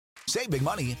Save big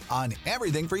money on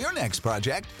everything for your next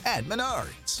project at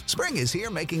Menards. Spring is here,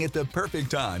 making it the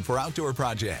perfect time for outdoor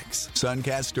projects.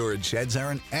 Suncast storage sheds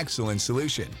are an excellent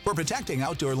solution for protecting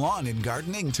outdoor lawn and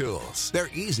gardening tools. They're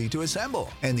easy to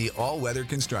assemble, and the all-weather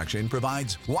construction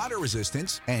provides water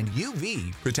resistance and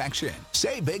UV protection.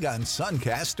 Save big on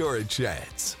Suncast storage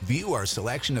sheds. View our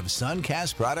selection of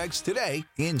Suncast products today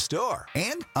in store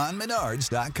and on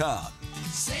Menards.com.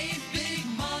 Save big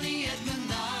money at Menards.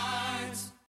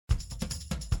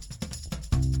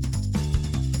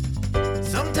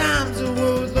 Sometimes the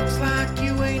world looks like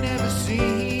you ain't ever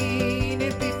seen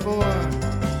it before.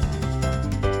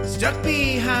 Stuck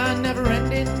behind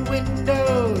never-ending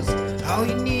windows, all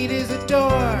you need is a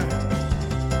door.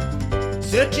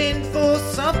 Searching for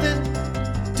something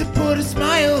to put a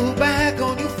smile back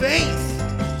on your face.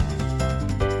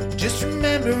 Just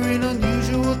remember, in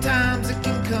unusual times it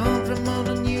can come from an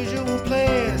unusual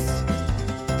place.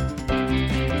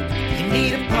 You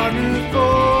need a partner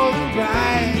for the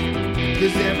ride,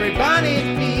 'cause everybody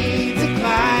needs a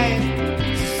Clyde.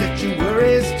 So set your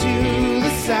worries to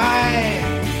the side.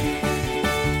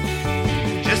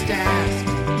 Just ask,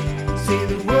 say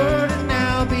the word and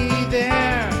I'll be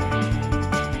there.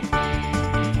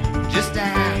 Just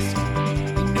ask,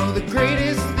 you know the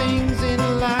greatest things in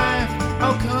life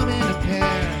all come in a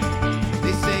pair.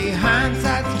 They say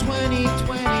hindsight's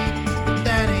 20/20, but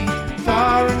that ain't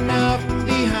far enough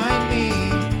behind me.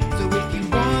 So if you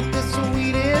want the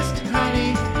sweetest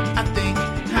honey, I think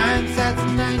hindsight's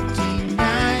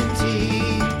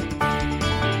 1990.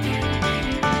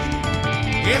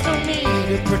 There's no need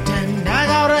to pretend I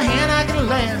got a hand I can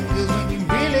lend, 'cause when you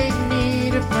really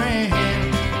need a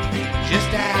friend,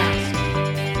 just ask.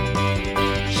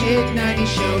 Shit 90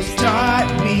 shows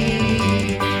taught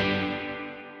me.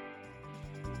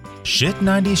 Shit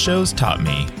 90 Shows Taught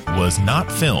Me was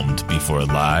not filmed before a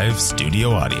live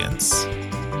studio audience.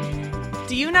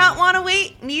 Do you not want to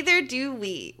wait? Neither do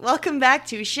we. Welcome back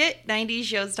to Shit 90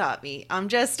 Shows Taught Me. I'm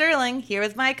Jess Sterling, here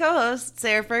with my co-host,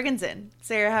 Sarah Ferguson.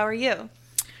 Sarah, how are you?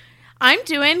 I'm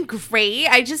doing great.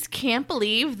 I just can't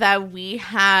believe that we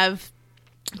have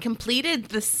completed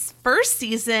this first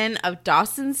season of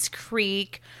Dawson's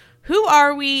Creek. Who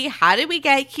are we? How did we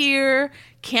get here?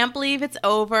 Can't believe it's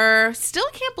over. Still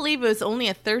can't believe it was only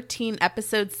a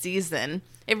 13-episode season.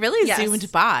 It really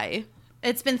zoomed by.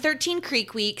 It's been 13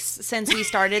 Creek weeks since we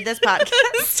started this podcast.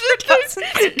 It's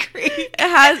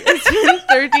been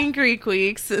 13 Creek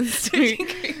weeks since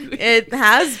it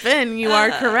has been. You are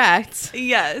correct.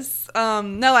 Yes.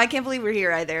 No, I can't believe we're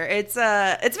here either. It's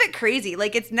a bit crazy.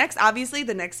 Like, obviously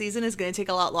the next season is going to take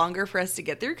a lot longer for us to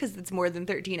get through because it's more than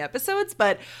 13 episodes.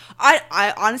 But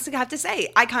I honestly have to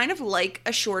say, I kind of like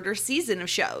a shorter season of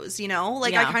shows, you know?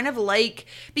 Like, I kind of like,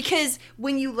 because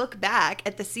when you look back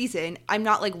at the season, I'm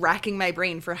not like racking my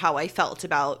brain for how I felt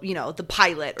about, you know, the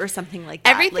pilot or something like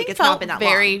that. Everything like, it's felt not been that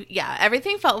long.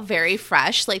 Everything felt very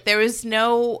fresh. Like, there was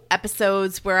no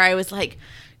episodes where I was like,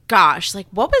 gosh, like,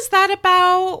 what was that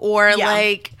about? Or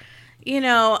like, you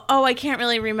know, oh, I can't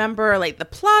really remember like the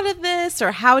plot of this,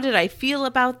 or how did I feel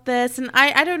about this? And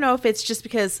I don't know if it's just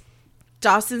because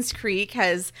Dawson's Creek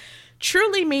has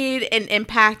truly made an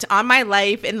impact on my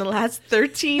life in the last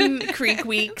 13 Creek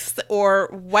weeks, or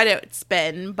what it's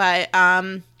been, but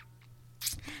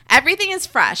everything is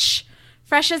fresh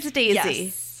as a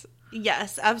daisy.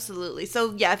 Yes, absolutely.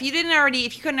 So yeah, if you couldn't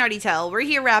already tell, we're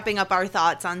here wrapping up our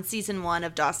thoughts on season 1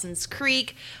 of Dawson's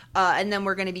Creek, and then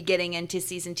we're going to be getting into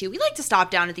season 2. We like to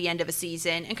stop down at the end of a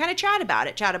season and kind of chat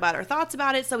about our thoughts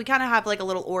about it. So we kind of have like a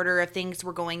little order of things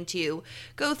we're going to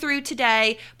go through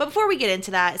today. But before we get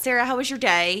into that, Sarah, how was your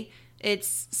day?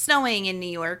 It's snowing in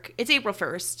New York. It's April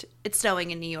 1st. It's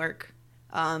snowing in New York.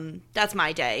 That's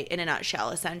my day in a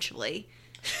nutshell, essentially.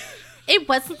 It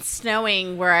wasn't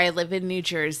snowing where I live in New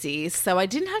Jersey, so I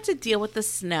didn't have to deal with the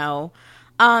snow.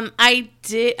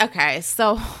 Okay,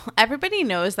 so everybody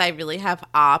knows I really have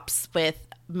ops with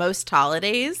most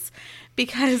holidays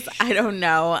because I don't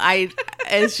know.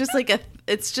 It's just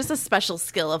a special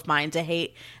skill of mine to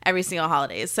hate every single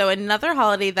holiday. So another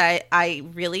holiday that I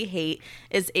really hate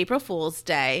is April Fool's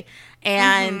Day.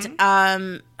 And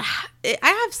I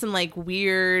have some like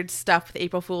weird stuff with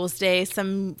April Fool's Day,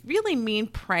 some really mean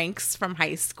pranks from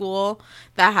high school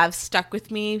that have stuck with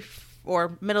me,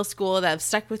 or middle school that have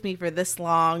stuck with me for this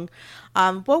long.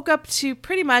 Woke up to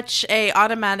pretty much a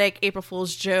automatic April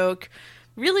Fool's joke,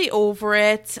 really over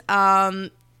it,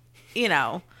 you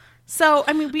know. So,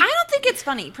 I mean, I don't think it's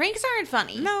funny. Pranks aren't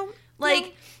funny. No.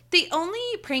 The only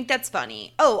prank that's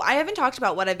funny... Oh, I haven't talked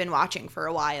about what I've been watching for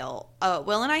a while.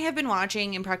 Will and I have been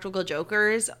watching Impractical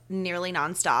Jokers nearly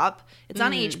nonstop. It's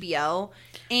on HBO.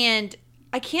 And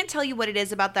I can't tell you what it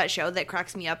is about that show that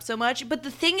cracks me up so much. But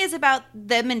the thing is about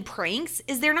them and pranks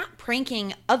is they're not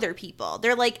pranking other people.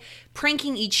 They're like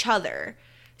pranking each other.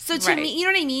 So to me, you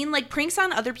know what I mean? Like pranks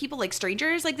on other people, like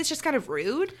strangers, like that's just kind of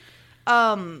rude.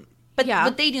 But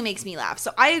what they do makes me laugh.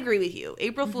 So I agree with you.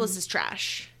 April Fool's is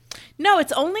trash. No,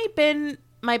 it's only been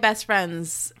my best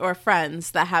friends or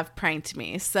friends that have pranked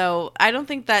me. So I don't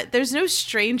think that there's no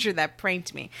stranger that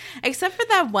pranked me, except for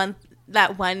that one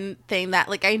thing that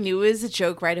like I knew was a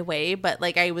joke right away, but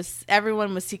like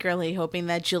everyone was secretly hoping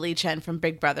that Julie Chen from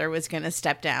Big Brother was going to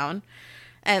step down,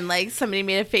 and like somebody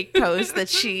made a fake post that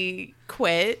she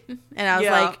quit, and I was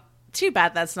like, too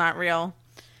bad that's not real.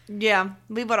 Yeah,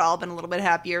 we would all been a little bit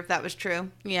happier if that was true.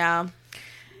 Yeah.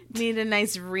 Need a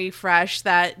nice refresh.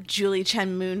 That Julie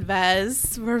Chen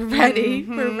Moonves. We're ready.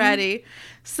 We're ready.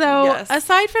 So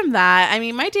aside from that, I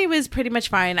mean, my day was pretty much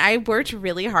fine. I worked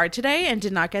really hard today and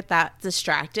did not get that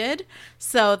distracted.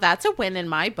 So that's a win in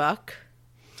my book.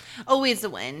 Always a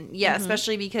win. Yeah,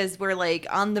 especially because we're like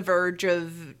on the verge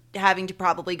of having to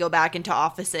probably go back into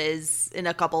offices in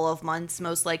a couple of months,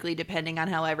 most likely, depending on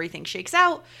how everything shakes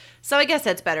out. So I guess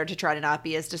that's better to try to not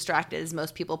be as distracted as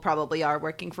most people probably are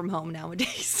working from home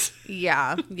nowadays.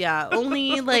 Yeah.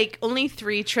 Only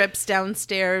 3 trips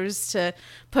downstairs to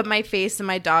put my face in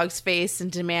my dog's face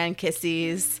and demand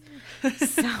kisses.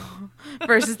 So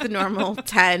versus the normal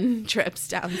 10 trips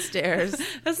downstairs.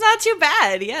 That's not too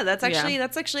bad. Yeah, that's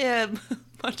actually a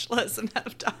much less amount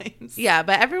of times. Yeah,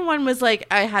 but everyone was like,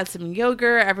 I had some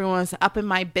yogurt. Everyone was up in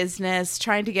my business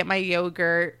trying to get my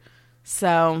yogurt.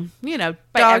 So, you know,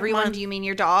 by everyone, do you mean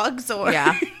your dogs? Or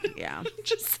yeah.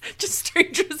 just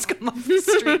strangers come off the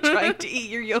street trying to eat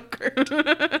your yogurt.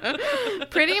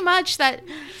 Pretty much that.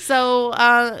 So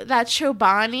that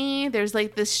Chobani, there's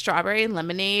like this strawberry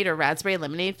lemonade or raspberry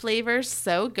lemonade flavor.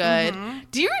 So good.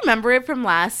 Do you remember it from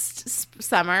last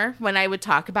summer when I would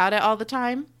talk about it all the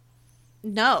time?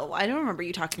 No, I don't remember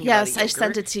you talking about it. Yes, I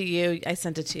sent it to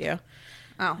you.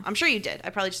 Oh, I'm sure you did. I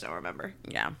probably just don't remember.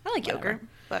 Yeah. I like yogurt,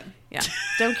 but yeah.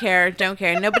 Don't care.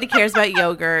 Nobody cares about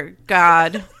yogurt.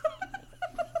 God.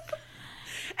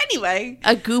 Anyway.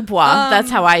 A goubwa. That's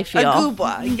how I feel. A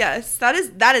goubwa. Yes. That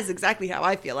is exactly how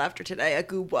I feel after today. A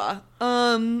goubwa.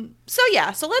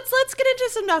 So let's get into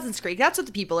some Dawson's Creek. That's what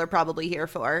the people are probably here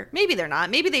for. Maybe they're not.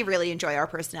 Maybe they really enjoy our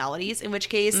personalities, in which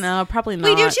case no, probably not.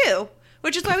 We do too,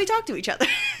 which is why we talk to each other.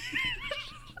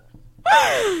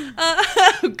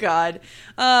 Oh God.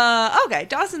 Okay,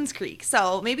 Dawson's Creek.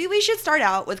 So maybe we should start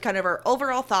out with kind of our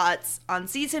overall thoughts on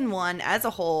season 1 as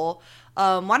a whole.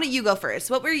 Why don't you go first?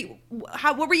 What were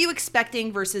you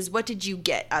expecting versus what did you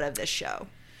get out of this show?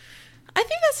 I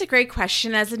think that's a great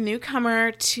question. As a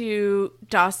newcomer to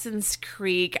Dawson's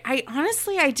Creek,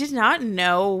 I did not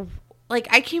know. Like,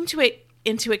 I came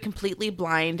into it completely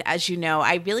blind, as you know.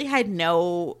 I really had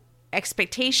no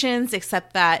expectations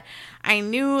except that I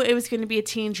knew it was going to be a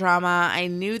teen drama. I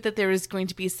knew that there was going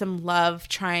to be some love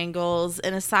triangles,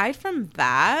 and aside from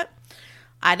that,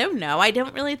 I don't know. I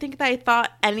don't really think that I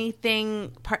thought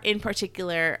anything in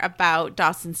particular about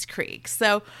Dawson's Creek.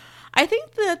 So I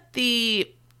think that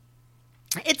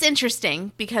it's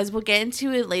interesting because we'll get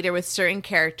into it later with certain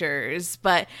characters,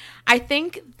 but I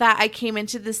think that I came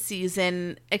into this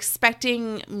season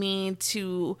expecting me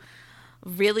to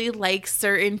really like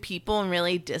certain people and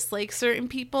really dislike certain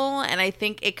people, and I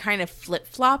think it kind of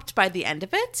flip-flopped by the end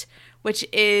of it, which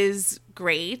is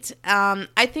great.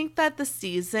 I think that the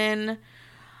season,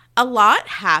 a lot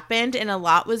happened and a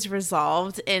lot was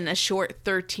resolved in a short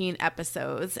 13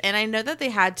 episodes, and I know that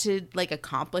they had to like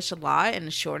accomplish a lot in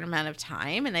a short amount of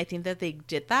time, and I think that they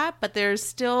did that, but there's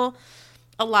still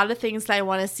a lot of things that I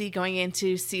want to see going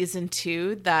into season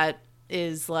 2 that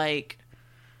is like,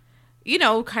 you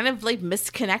know, kind of like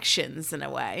misconnections in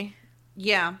a way.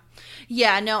 Yeah.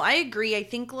 Yeah, no, I agree. I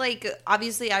think, like,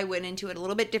 obviously I went into it a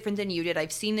little bit different than you did.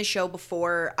 I've seen the show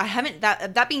before. I haven't,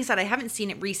 that being said, I haven't seen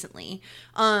it recently.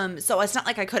 So it's not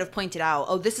like I could have pointed out,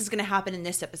 oh, this is going to happen in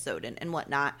this episode and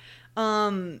whatnot.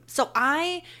 The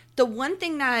one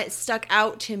thing that stuck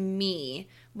out to me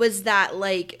was that,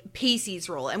 like, Pacey's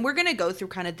role. And we're going to go through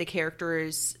kind of the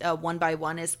characters one by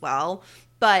one as well.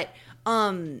 But,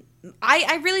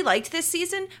 I really liked this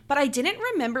season, but I didn't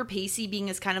remember Pacey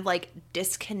being as kind of like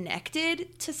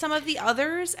disconnected to some of the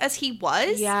others as he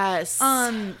was. Yes.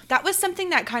 That was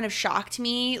something that kind of shocked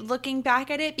me looking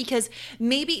back at it, because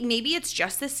maybe it's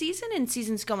just this season and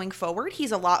seasons going forward.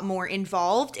 He's a lot more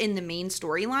involved in the main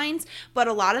storylines, but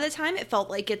a lot of the time it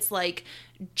felt like it's like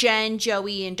Jen,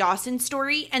 Joey, and Dawson's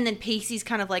story, and then Pacey's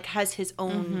kind of like has his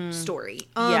own story.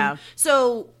 Yeah.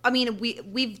 So I mean,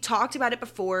 we've talked about it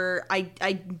before.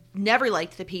 I never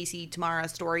liked the Pacey Tamara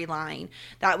storyline.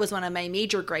 That was one of my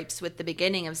major gripes with the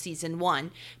beginning of season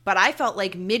 1. But I felt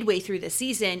like midway through the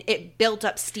season, it built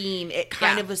up steam. It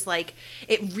kind of was like,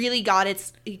 it really got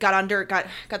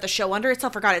the show under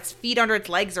itself, or got its feet under its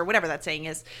legs, or whatever that saying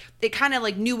is. It kind of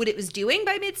like knew what it was doing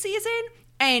by mid-season.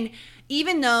 And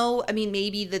even though, I mean,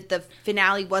 maybe the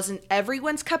finale wasn't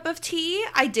everyone's cup of tea,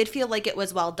 I did feel like it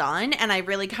was well done. And I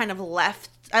really kind of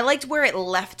I liked where it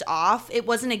left off. It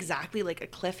wasn't exactly like a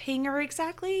cliffhanger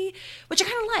exactly, which I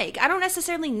kind of like. I don't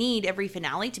necessarily need every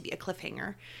finale to be a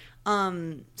cliffhanger.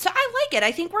 So I like it.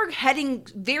 I think we're heading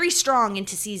very strong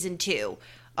into season 2.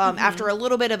 After a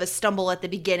little bit of a stumble at the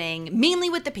beginning,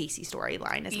 mainly with the Pacey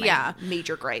storyline is my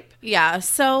major gripe. Yeah,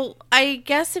 so I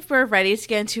guess if we're ready to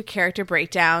get into character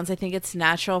breakdowns, I think it's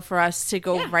natural for us to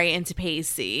go right into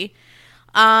Pacey.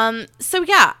 So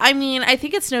yeah, I mean, I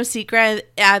think it's no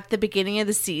secret at the beginning of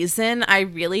the season, I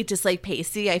really disliked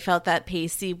Pacey. I felt that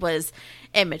Pacey was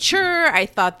immature. I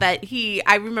thought that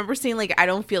I remember saying, like, I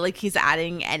don't feel like he's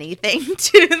adding anything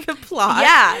to the plot.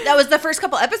 Yeah, that was the first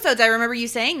couple episodes. I remember you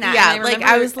saying that. Yeah,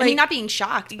 I was like, not being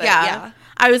shocked, but yeah.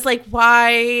 I was like,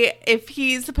 why, if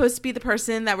he's supposed to be the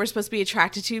person that we're supposed to be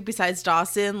attracted to besides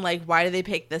Dawson, like, why do they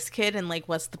pick this kid, and, like,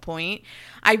 what's the point?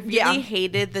 I really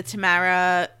hated the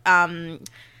Tamara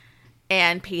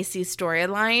and Pacey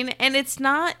storyline, and it's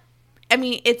not, I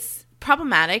mean, it's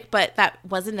problematic, but that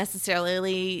wasn't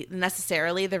necessarily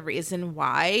the reason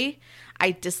why I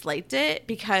disliked it,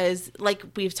 because like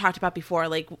we've talked about before,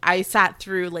 like I sat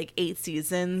through like 8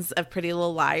 seasons of Pretty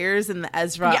Little Liars and the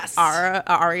Ezra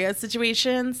Arya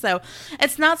situation, so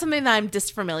it's not something that I'm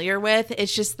disfamiliar with.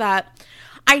 It's just that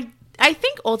I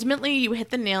think ultimately you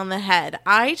hit the nail on the head.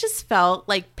 I just felt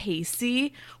like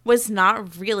Pacey was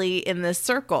not really in this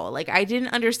circle. Like, I didn't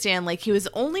understand, like, he was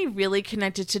only really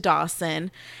connected to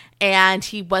Dawson, and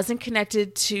he wasn't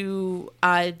connected to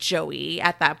Joey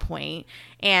at that point.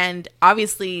 And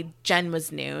obviously Jen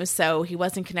was new, so he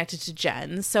wasn't connected to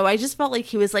Jen. So I just felt like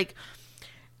he was like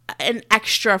an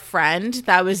extra friend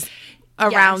that was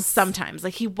around sometimes.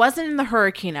 Like, he wasn't in the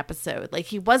hurricane episode. Like,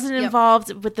 he wasn't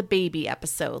involved with the baby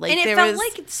episode. Like, and it felt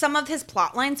like some of his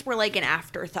plot lines were like an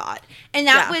afterthought. And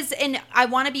that was, and I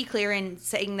want to be clear in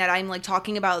saying that I'm like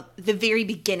talking about the very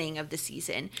beginning of the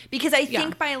season, because I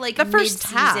think by like the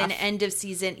first mid-season, half. end of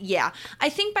season, I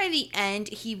think by the end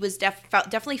he was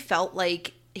definitely felt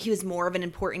like he was more of an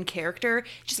important character.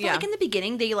 Just felt like in the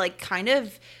beginning they like kind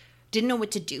of didn't know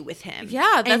what to do with him.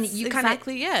 Yeah, that's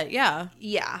exactly it. Yeah.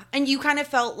 Yeah. And you kind of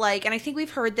felt like, and I think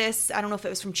we've heard this, I don't know if it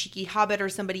was from Cheeky Hobbit or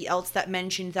somebody else that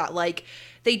mentioned that, like,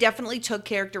 they definitely took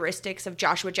characteristics of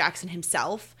Joshua Jackson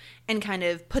himself and kind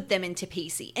of put them into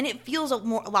Pacey. And it feels a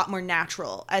lot more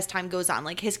natural as time goes on.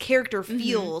 Like, his character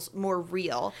feels more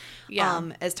real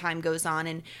as time goes on.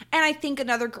 And I think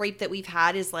another gripe that we've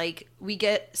had is, like, we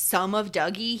get some of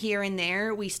Dougie here and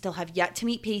there. We still have yet to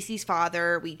meet Pacey's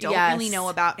father. We don't really know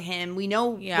about him. We know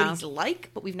what he's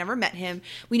like, but we've never met him.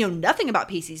 We know nothing about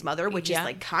Pacey's mother, which is,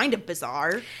 like, kind of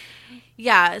bizarre.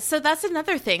 Yeah, so that's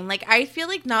another thing. Like, I feel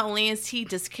like not only is he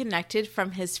disconnected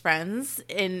from his friends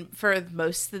for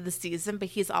most of the season, but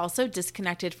he's also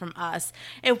disconnected from us.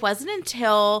 It wasn't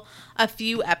until a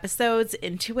few episodes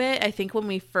into it, I think when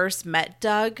we first met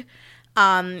Doug,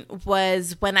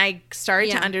 was when I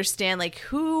started to understand, like,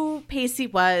 who Pacey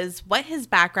was, what his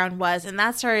background was, and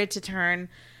that started to turn...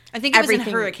 I think it was in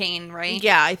Hurricane, right?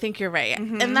 Yeah, I think you're right.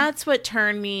 Mm-hmm. And that's what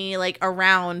turned me, like,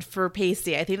 around for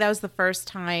Pacey. I think that was the first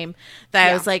time that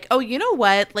I was like, oh, you know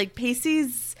what? Like,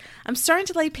 I'm starting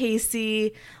to like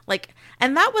Pacey. Like,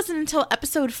 and that wasn't until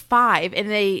episode 5 in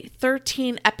a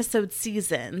 13-episode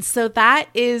season. So that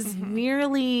is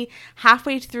nearly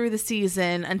halfway through the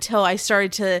season until I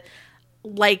started to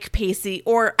like Pacey.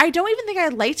 Or I don't even think I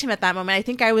liked him at that moment. I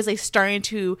think I was, like, starting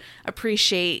to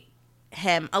appreciate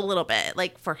him a little bit,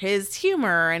 like, for his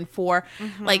humor and for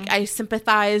like, I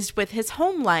sympathized with his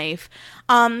home life,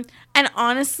 and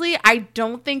honestly I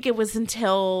don't think it was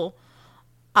until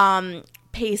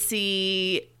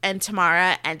Pacey and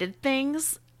Tamara ended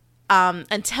things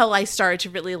until I started to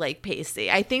really like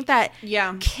Pacey. I think that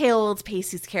killed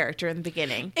Pacey's character in the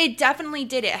beginning. It definitely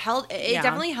did. It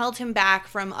definitely held him back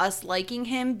from us liking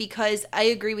him, because I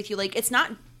agree with you. Like, it's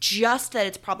not just that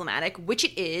it's problematic, which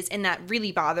it is, and that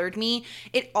really bothered me.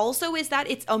 It also is that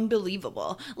it's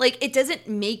unbelievable. Like, it doesn't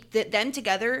make them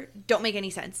together don't make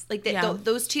any sense. Like,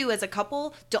 those two as a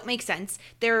couple don't make sense.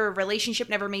 Their relationship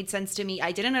never made sense to me.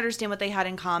 I didn't understand what they had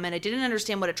in common. I didn't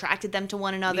understand what attracted them to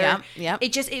one another.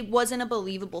 It wasn't a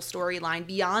believable storyline,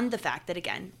 beyond the fact that,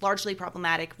 again, largely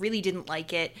problematic. Really didn't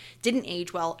like it. Didn't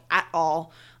age well at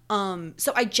all.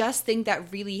 So I just think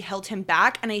that really held him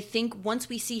back. And I think once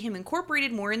we see him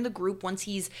incorporated more in the group, once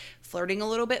he's flirting a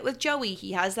little bit with Joey,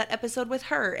 he has that episode with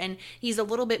her, and he's a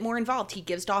little bit more involved. He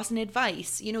gives Dawson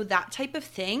advice, you know, that type of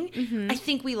thing. I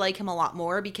think we like him a lot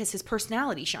more because his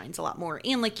personality shines a lot more.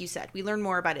 And like you said, we learn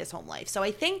more about his home life. So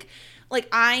I think, like,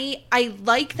 I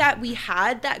like that we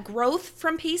had that growth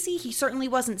from Pacey. He certainly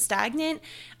wasn't stagnant.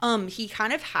 He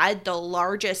kind of had the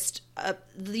largest,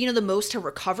 the most to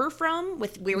recover from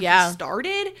with where he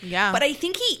started. Yeah. But I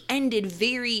think he ended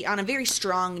on a very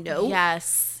strong note.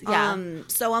 Yes. Yeah.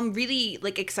 So I'm really,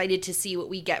 like, excited to see what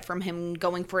we get from him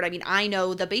going forward. I mean, I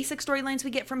know the basic storylines we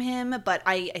get from him, but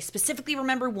I specifically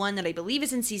remember one that I believe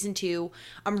is in season 2.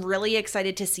 I'm really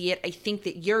excited to see it. I think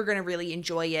that you're going to really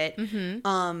enjoy it.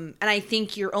 And I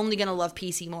think you're only going to love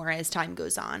PC more as time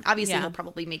goes on. Obviously, he'll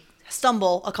probably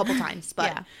stumble a couple times,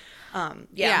 but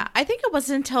I think it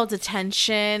wasn't until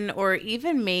Detention or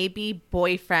even maybe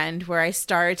Boyfriend where I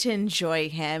started to enjoy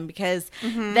him, because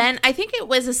then I think it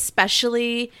was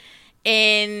especially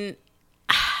in,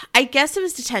 I guess it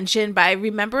was Detention, but I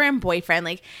remember in Boyfriend,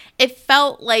 like, it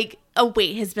felt like a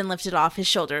weight has been lifted off his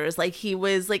shoulders. Like, he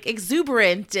was, like,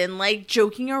 exuberant and, like,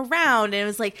 joking around. And it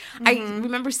was like, I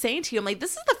remember saying to you, I'm like,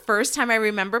 this is the first time I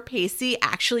remember Pacey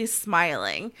actually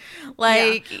smiling.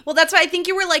 Like, well, that's why I think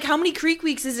you were like, how many Creek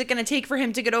weeks is it going to take for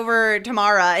him to get over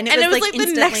Tamara? And it was like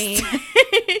instantly. The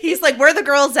next he's like, where are the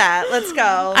girls at? Let's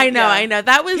go. I know.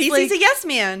 That was Pacey's like, a yes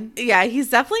man. Yeah, he's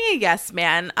definitely a yes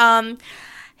man.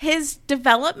 His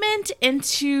development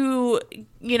into,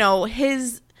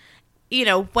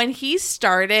 when he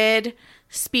started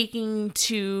speaking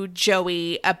to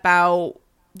Joey about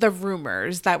the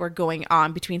rumors that were going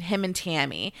on between him and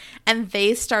Tammy, and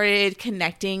they started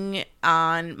connecting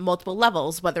on multiple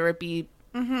levels, whether it be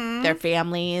their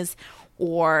families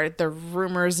or the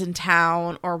rumors in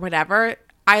town or whatever.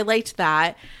 I liked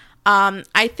that.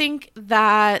 I think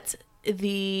that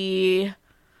the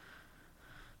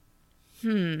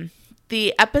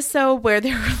episode where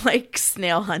they were, like,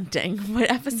 snail hunting. What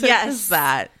episode was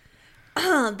that?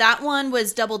 That one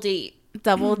was Double Date.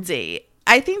 Double Date.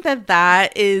 I think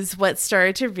that is what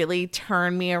started to really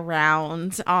turn me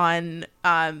around on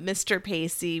Mr.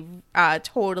 Pacey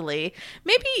totally.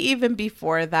 Maybe even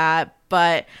before that.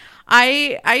 But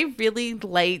I really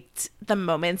liked the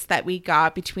moments that we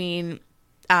got between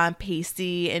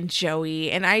Pacey and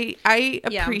Joey. And I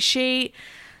appreciate,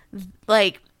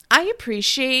 I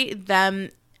appreciate them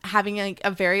having, like,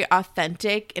 a very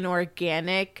authentic and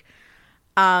organic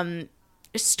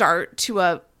start to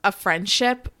a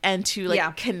friendship and to,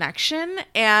 like, connection.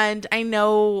 And I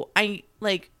know I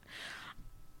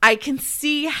can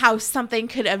see how something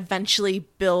could eventually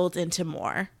build into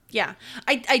more. Yeah,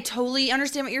 I totally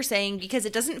understand what you're saying, because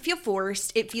it doesn't feel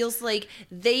forced. It feels like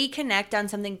they connect on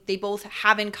something they both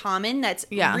have in common that's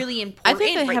really important. I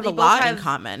think they have a lot in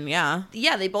common, Yeah,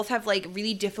 they both have, like,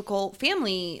 really difficult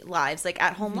family lives, like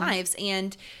at-home lives,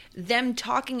 and them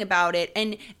talking about it,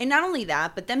 and not only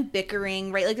that, but them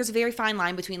bickering, right? Like, there's a very fine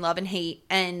line between love and hate,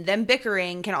 and them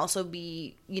bickering can also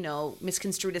be,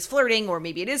 misconstrued as flirting, or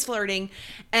maybe it is flirting,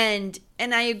 and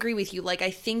I agree with you. Like,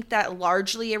 I think that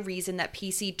largely a reason that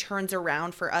PC turns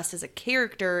around for us as a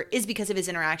character is because of his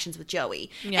interactions with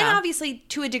Joey. Yeah. And obviously,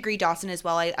 to a degree, Dawson as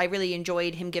well. I really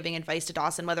enjoyed him giving advice to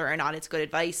Dawson. Whether or not it's good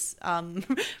advice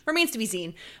remains to be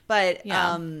seen. But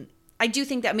I do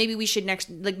think that maybe we should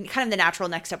kind of the natural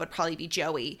next step would probably be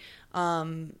Joey,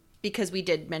 because we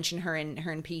did mention her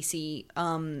in PC.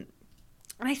 And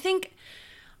I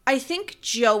think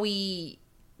Joey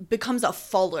becomes a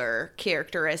fuller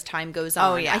character as time goes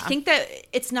on. Oh, yeah. I think that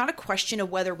it's not a question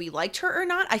of whether we liked her or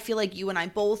not. I feel like you and I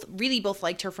both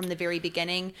liked her from the very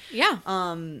beginning. Yeah.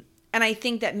 And I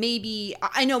think that maybe,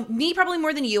 I know me probably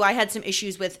more than you, I had some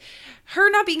issues with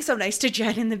her not being so nice to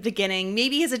Jed in the beginning.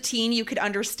 Maybe as a teen, you could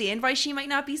understand why she might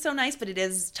not be so nice, but it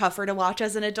is tougher to watch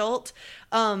as an adult.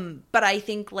 But I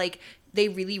think, like, they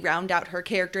really round out her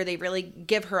character. They really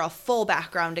give her a full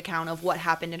background account of what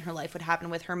happened in her life, what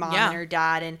happened with her mom and her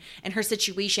dad, and her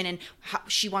situation, and how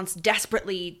she wants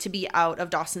desperately to be out of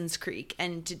Dawson's Creek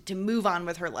and to move on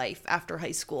with her life after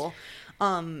high school.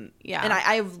 And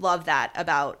I love that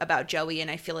about Joey,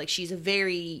 and I feel like she's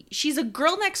a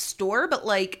girl next door, but,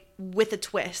 like, with a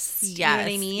twist. Yes, you know what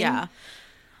I mean? Yeah.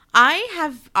 I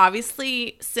have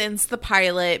obviously since the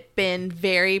pilot been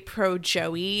very pro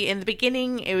Joey. In the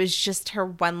beginning, it was just her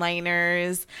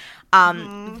one-liners.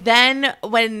 Then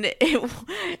when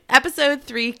episode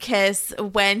 3 kiss,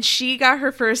 when she got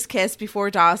her first kiss before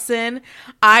Dawson,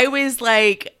 I was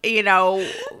like, you know,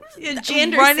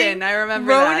 Janderson, I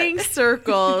remember running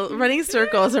that. running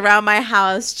circles around my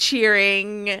house,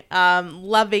 cheering,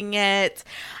 loving it.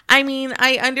 I mean,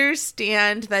 I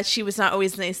understand that she was not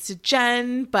always nice to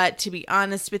Jen, but to be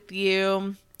honest with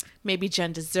you, maybe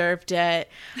Jen deserved it.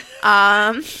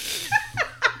 And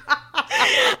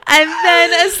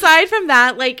then aside from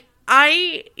that, like,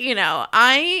 I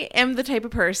am the type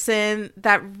of person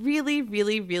that really,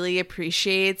 really, really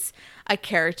appreciates a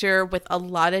character with a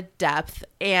lot of depth.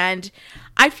 And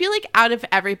I feel like out of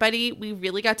everybody, we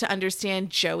really got to understand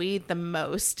Joey the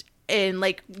most. And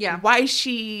like, why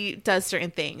she does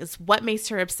certain things, what makes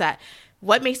her upset,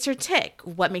 what makes her tick,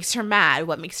 what makes her mad,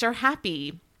 what makes her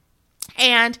happy.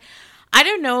 And I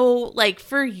don't know, like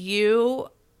for you,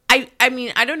 I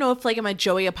mean, I don't know if like I'm a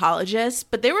Joey apologist,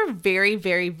 but there were very,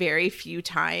 very, very few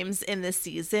times in this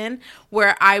season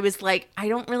where I was like, I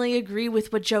don't really agree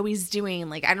with what Joey's doing.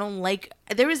 Like, I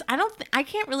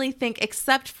can't really think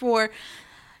except for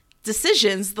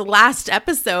decisions the last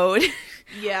episode.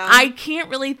 Yeah. I can't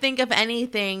really think of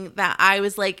anything that I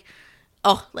was like,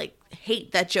 oh, like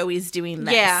hate that Joey's doing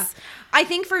this. Yeah. I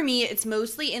think for me, it's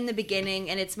mostly in the beginning,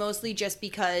 and it's mostly just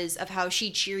because of how she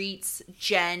treats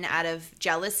Jen out of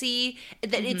jealousy.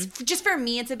 That it's just, for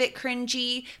me, it's a bit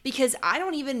cringy, because I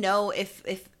don't even know if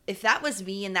that was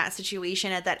me in that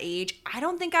situation at that age, I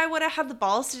don't think I would have had the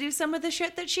balls to do some of the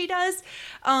shit that she does.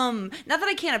 Not that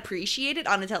I can't appreciate it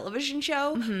on a television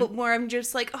show, but more I'm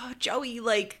just like, oh, Joey,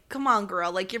 like, come on,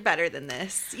 girl, like, you're better than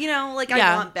this. You know, like,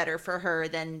 I want better for her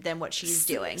than what she's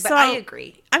doing. But so, I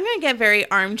agree. I'm going to get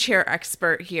very armchair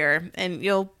expert here, and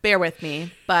you'll bear with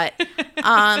me, but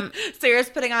Sarah's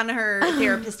putting on her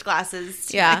therapist glasses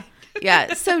tonight.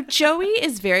 Yeah. So Joey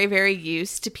is very, very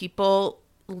used to people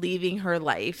leaving her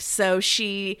life, so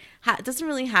she doesn't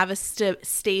really have a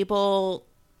stable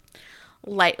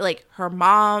like her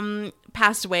mom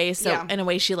passed away, so in a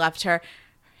way she left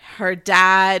her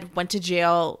dad went to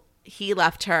jail, he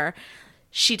left her,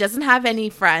 she doesn't have any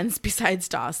friends besides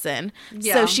Dawson,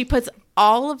 so she puts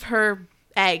all of her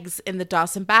eggs in the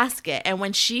Dawson basket, and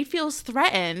when she feels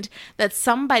threatened that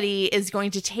somebody is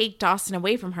going to take Dawson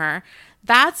away from her,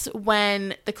 that's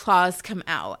when the claws come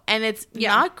out. And it's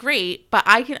not great, but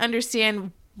I can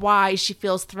understand why she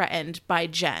feels threatened by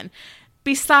Jen.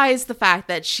 Besides the fact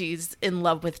that she's in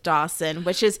love with Dawson,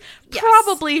 which is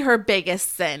probably her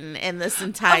biggest sin in this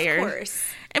entire... Of course.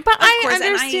 But I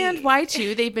understand why,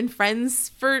 too. They've been friends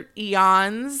for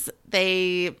eons.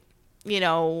 They,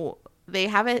 they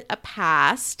have a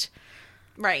past.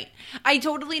 Right. I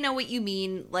totally know what you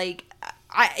mean. Like...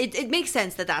 It makes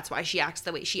sense that that's why she acts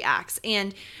the way she acts,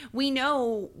 and we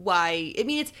know why. I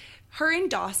mean, it's her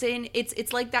and Dawson.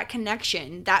 It's like that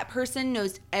connection. That person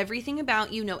knows everything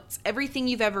about you, knows everything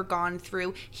you've ever gone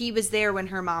through. He was there when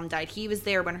her mom died. He was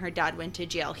there when her dad went to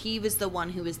jail. He was the one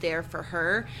who was there for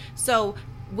her. So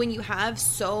when you have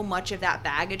so much of that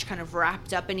baggage kind of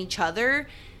wrapped up in each other,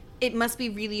 it must be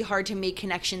really hard to make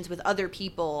connections with other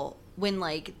people when,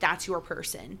 like, that's your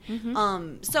person.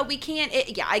 So we can't,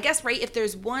 I guess, right, if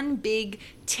there's one big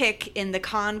tick in the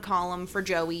con column for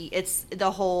Joey, it's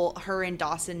the whole her and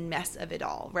Dawson mess of it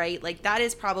all, right? Like, that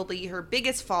is probably her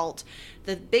biggest fault,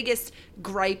 the biggest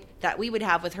gripe that we would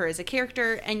have with her as a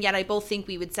character, and yet I both think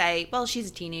we would say, well,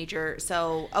 she's a teenager,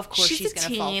 so of course she's going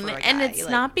to fall for a guy. And it's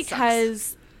not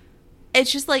because,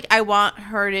 it's just like, I want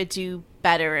her to do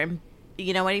better, and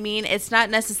you know what I mean? It's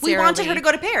not necessarily... We wanted her to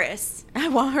go to Paris. I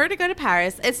want her to go to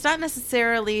Paris. It's not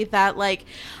necessarily that, like...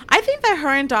 I think that her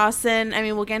and Dawson... I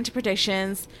mean, we'll get into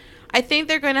predictions. I think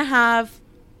they're going to have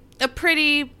a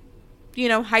pretty,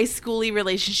 high schooly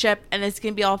relationship, and it's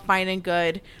going to be all fine and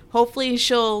good. Hopefully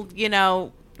she'll,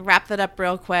 wrap that up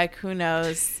real quick. Who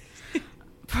knows?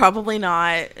 Probably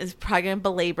not. It's probably going to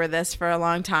belabor this for a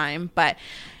long time. But,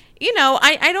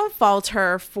 I don't fault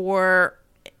her for,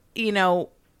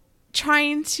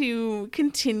 trying to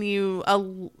continue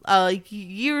a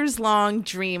years-long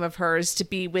dream of hers to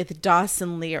be with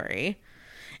Dawson Leary.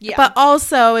 Yeah. But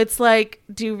also, it's like,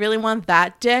 do you really want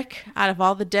that dick out of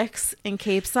all the dicks in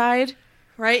Cape Side?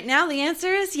 Right now, the answer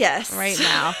is yes. Right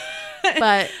now.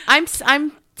 But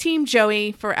I'm Team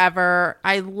Joey forever.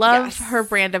 I love her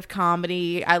brand of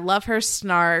comedy. I love her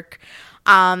snark.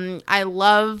 I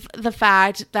love the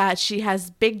fact that she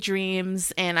has big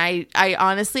dreams, and I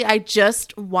honestly, I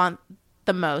just want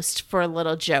the most for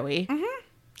little Joey.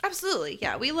 Absolutely.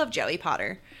 Yeah, we love Joey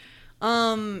Potter.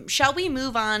 Shall we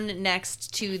move on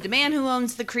next to the man who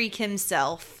owns the creek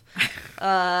himself?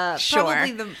 Sure.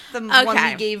 Probably the one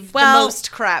we gave the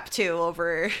most crap to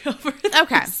over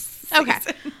Okay. Okay.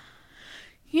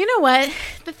 You know what?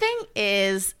 The thing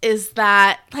is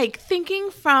that, like,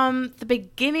 thinking from the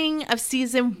beginning of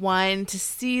season 1 to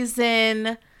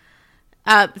season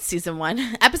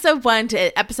 1, episode 1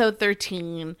 to episode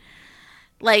 13,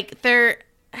 like, there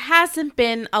hasn't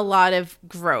been a lot of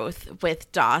growth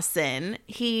with Dawson.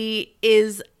 He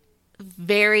is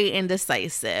very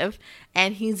indecisive,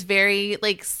 and he's very,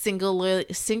 like,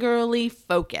 singularly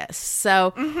focused.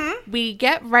 So we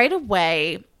get right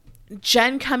away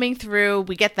Jen coming through.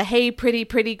 We get the "Hey Pretty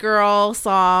Pretty Girl"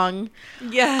 song.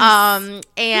 Yes.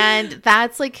 And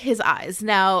that's like his eyes.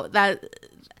 Now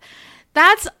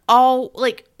that's all,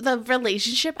 like, the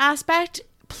relationship aspect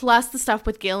plus the stuff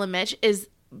with Gail and Mitch is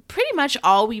pretty much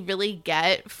all we really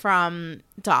get from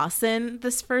Dawson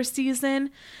this first season.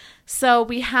 So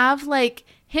we have, like,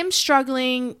 him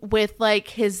struggling with, like,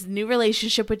 his new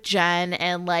relationship with Jen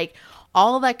and, like,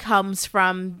 all that comes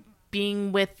from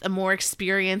being with a more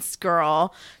experienced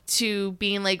girl to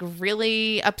being, like,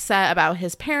 really upset about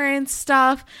his parents'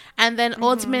 stuff, and then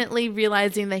ultimately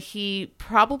realizing that he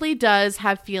probably does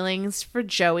have feelings for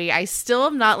Joey. I still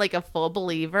am not, like, a full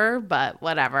believer, but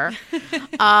whatever.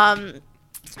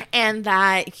 And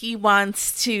that he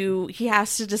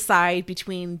has to decide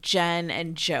between Jen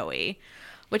and Joey,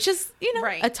 which is, you know,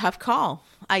 Right. a tough call,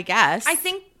 I guess.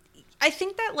 I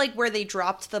think that, like, where they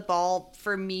dropped the ball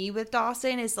for me with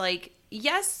Dawson is, like,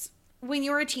 yes, when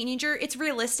you're a teenager, it's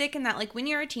realistic in that, like, when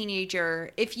you're a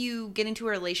teenager, if you get into a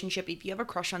relationship, if you have a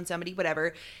crush on somebody,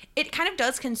 whatever, it kind of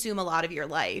does consume a lot of your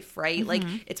life, right? Like,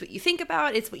 it's what you think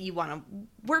about, it's what you want to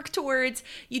work towards.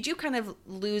 You do kind of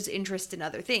lose interest in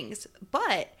other things.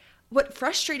 But what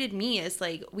frustrated me is,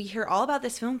 like, we hear all about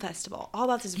this film festival, all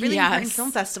about this really important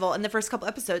film festival in the first couple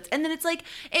episodes. And then it's like,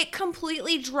 it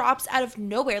completely drops out of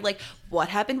nowhere. Like, what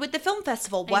happened with the film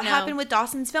festival? What happened with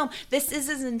Dawson's film? This is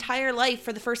his entire life.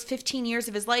 For the first 15 years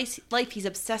of his life, he's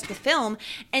obsessed with film.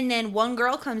 And then one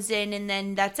girl comes in and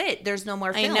then that's it. There's no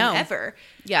more film ever.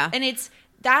 Yeah. And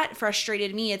that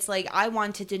frustrated me. It's like, I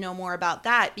wanted to know more about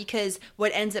that, because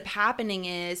what ends up happening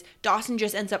is Dawson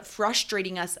just ends up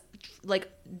frustrating us, like,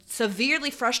 severely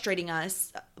frustrating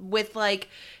us with, like,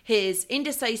 his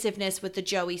indecisiveness with the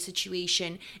Joey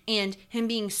situation and him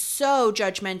being so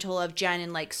judgmental of Jen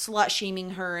and, like, slut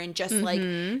shaming her and just like,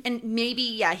 and maybe,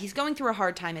 yeah, he's going through a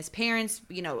hard time. His parents,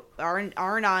 you know, aren't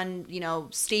on, you know,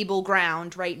 stable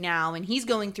ground right now, and he's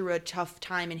going through a tough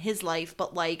time in his life,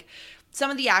 but, like, some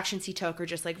of the actions he took are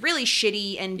just, like, really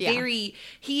shitty and very,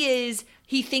 he's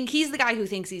the guy who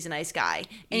thinks he's a nice guy,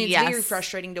 and it's very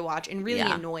frustrating to watch and really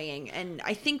annoying. And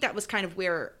I think that was kind of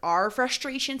where our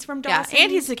frustrations from Dawson and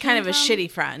he's kind of a from.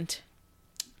 shitty friend.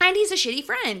 And he's a shitty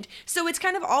friend. So it's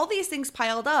kind of all these things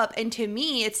piled up. And to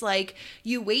me, it's like,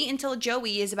 you wait until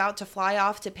Joey is about to fly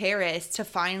off to Paris to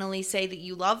finally say that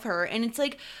you love her. And it's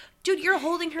like, dude, you're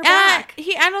holding her back.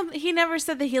 He never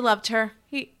said that he loved her.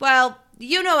 Well,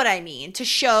 you know what I mean. To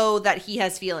show that he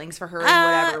has feelings for her in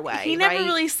whatever way. He never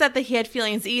really said that he had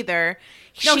feelings either.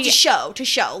 No, to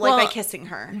show, like, by kissing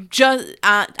her. Just,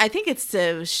 I think it's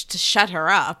to shut her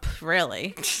up,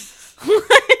 really.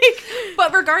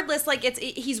 But regardless, like,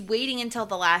 he's waiting until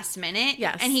the last minute.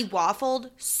 Yes. And he waffled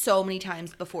so many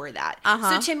times before that.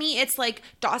 So to me, it's like,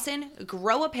 Dawson,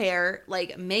 grow a pair,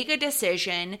 like, make a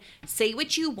decision, say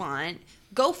what you want,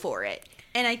 go for it.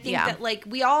 And I think that, like,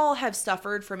 we all have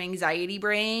suffered from anxiety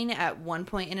brain at one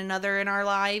point and another in our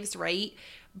lives, right?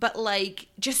 But, like,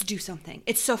 just do something.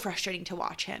 It's so frustrating to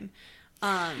watch him.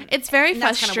 It's very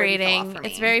frustrating.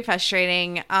 It's very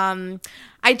frustrating.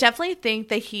 I definitely think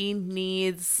that he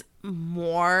needs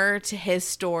more to his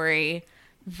story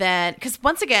than, because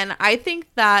once again, I think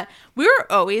that we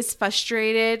were always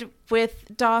frustrated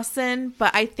with Dawson,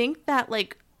 but I think that,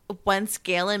 like, once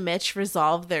Gail and Mitch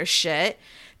resolve their shit,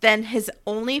 then his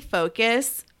only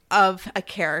focus of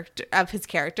his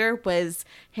character was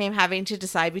him having to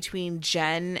decide between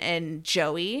Jen and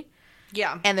Joey.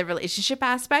 Yeah. And the relationship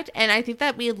aspect. And I think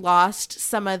that we lost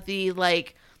some of the,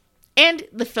 like, and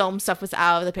the film stuff was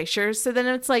out of the picture. So then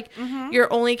it's like,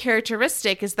 your only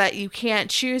characteristic is that you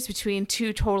can't choose between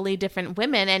two totally different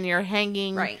women, and you're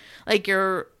hanging, like,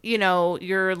 you're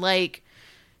like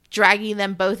dragging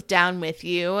them both down with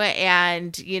you,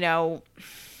 and, you know,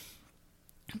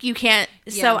 you can't.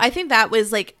 Yeah. So I think that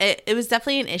was, like, it was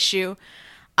definitely an issue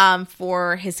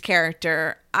for his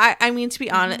character. I mean, to be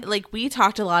honest, like, we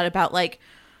talked a lot about, like,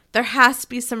 there has to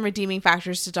be some redeeming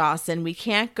factors to Dawson. We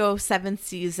can't go 7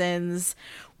 seasons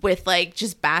with, like,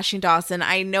 just bashing Dawson.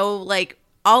 I know, like,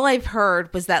 all I've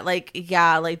heard was that, like,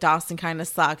 yeah, like, Dawson kind of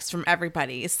sucks from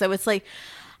everybody. So it's like,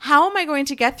 how am I going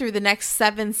to get through the next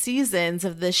 7 seasons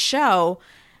of this show,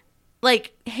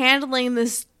 like, handling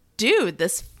this dude,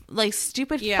 this, like,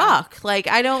 stupid fuck? Like,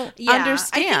 I don't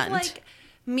understand. I think, like,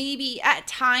 maybe at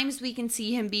times we can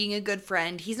see him being a good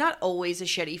friend. He's not always a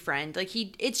shitty friend. Like,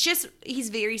 it's just,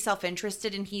 he's very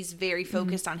self-interested and he's very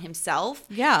focused on himself.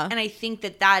 Yeah. And I think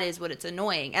that is what it's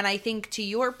annoying. And I think, to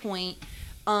your point,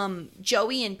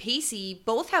 Joey and Pacey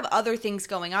both have other things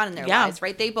going on in their lives,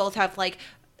 right? They both have, like,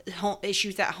 home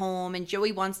issues at home, and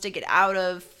Joey wants to get out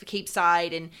of Cape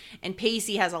Side, and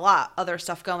Pacey has a lot other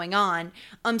stuff going on.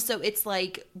 So it's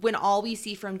like, when all we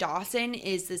see from Dawson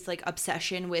is this, like,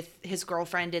 obsession with his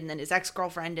girlfriend and then his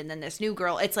ex-girlfriend and then this new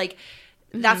girl, it's like,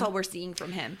 that's all we're seeing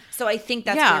from him. So I think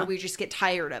that's where we just get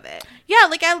tired of it. Yeah,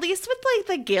 like, at least with, like,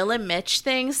 the Gail and Mitch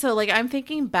thing. So, like, I'm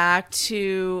thinking back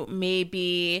to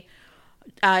maybe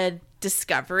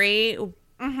Discovery.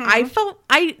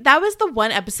 That was the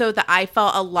one episode that I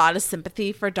felt a lot of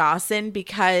sympathy for Dawson,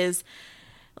 because,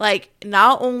 like,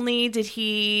 not only did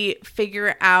he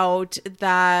figure out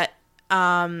that, or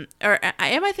am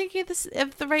I thinking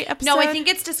of the right episode? No, I think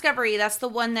it's Discovery. That's the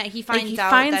one that he finds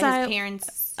out that his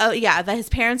parents... Oh, yeah, that his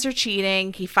parents are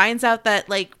cheating. He finds out that,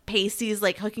 like, Pacey's,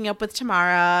 like, hooking up with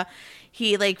Tamara.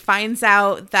 He, like, finds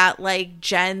out that, like,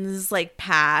 Jen's, like,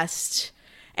 passed.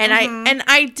 And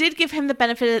I did give him the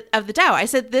benefit of the doubt. I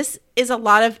said, this is a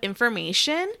lot of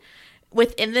information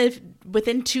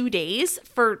within 2 days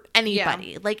for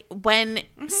anybody. Yeah. Like, when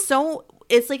so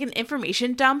it's like an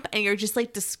information dump and you're just,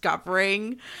 like,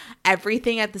 discovering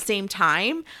everything at the same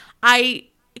time. I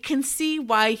can see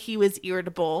why he was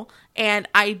irritable, and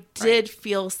I did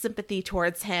feel sympathy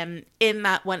towards him in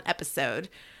that one episode.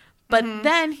 But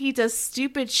then he does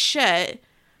stupid shit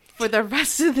for the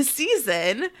rest of the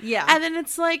season. Yeah. And then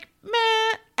it's like,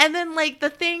 meh. And then, like, the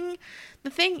thing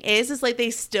is like, they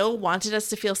still wanted us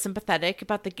to feel sympathetic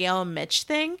about the Gail and Mitch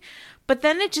thing. But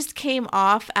then it just came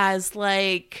off as,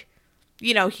 like,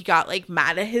 you know, he got, like,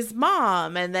 mad at his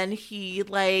mom. And then he,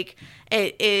 like,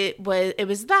 it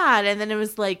was that. And then it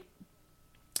was, like,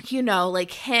 you know,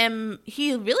 like,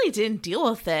 he really didn't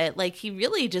deal with it. Like, he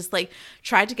really just, like,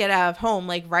 tried to get out of home,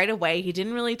 like, right away. He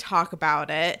didn't really talk about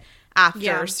it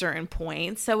after a certain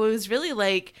point. So it was really,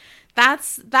 like, that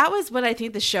was what I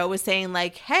think the show was saying,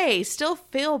 like, hey, still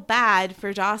feel bad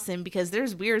for Dawson because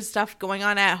there's weird stuff going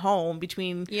on at home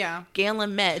between Gail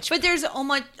and Mitch. But there's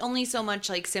only so much,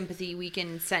 like, sympathy we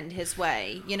can send his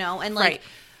way, you know? And, like,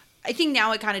 I think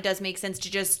now it kind of does make sense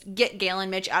to just get Gail and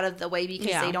Mitch out of the way,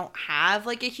 because they don't have,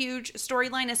 like, a huge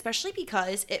storyline, especially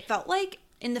because it felt like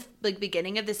in the, like,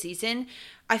 beginning of the season,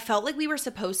 I felt like we were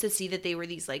supposed to see that they were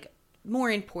these, like,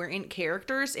 more important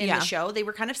characters in the show. They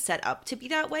were kind of set up to be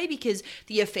that way because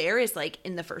the affair is, like,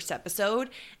 in the first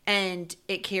episode and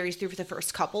it carries through for the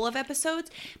first couple of episodes,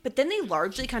 but then they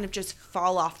largely kind of just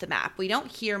fall off the map. We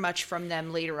don't hear much from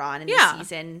them later on in the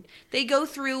season. They go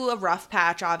through a rough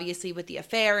patch, obviously, with the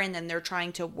affair, and then they're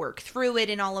trying to work through it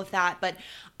and all of that, but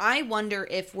I wonder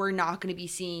if we're not going to be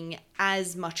seeing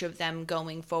as much of them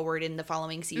going forward in the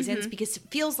following seasons, because it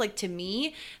feels like, to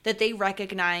me, that they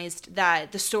recognized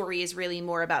that the story is really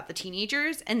more about the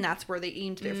teenagers, and that's where they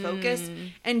aimed their focus.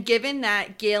 And given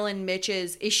that Gail and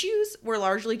Mitch's issues were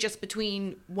largely just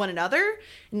between one another,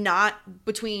 not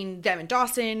between them and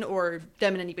Dawson or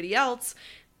them and anybody else,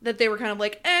 that they were kind of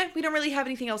like, we don't really have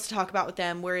anything else to talk about with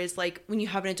them. Whereas, like, when you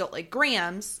have an adult like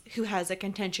Grams, who has a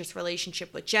contentious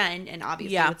relationship with Jen, and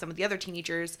obviously with some of the other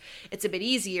teenagers, it's a bit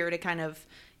easier to kind of,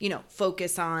 you know,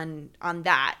 focus on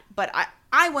that. But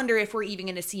I wonder if we're even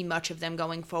going to see much of them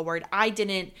going forward.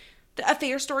 The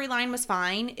affair storyline was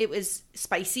fine. It was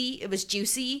spicy. It was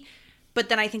juicy. But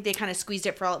then I think they kind of squeezed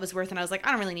it for all it was worth, and I was like,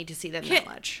 I don't really need to see them that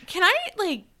much. Can I,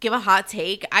 like, give a hot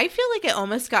take? I feel like it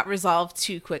almost got resolved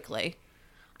too quickly.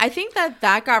 I think that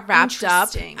got wrapped up.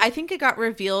 I think it got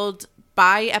revealed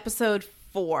by episode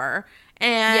 4.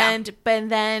 But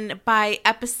then by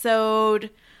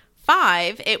episode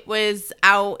 5, it was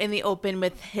out in the open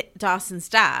with Dawson's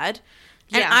dad.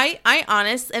 And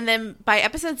and then by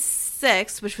episode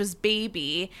 6, which was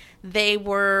Baby, they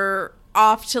were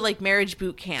off to, like, marriage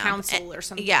boot camp. Council or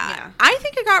something. Yeah. I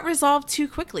think it got resolved too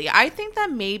quickly. I think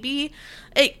that maybe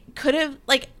it could have,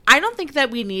 like, I don't think that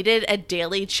we needed a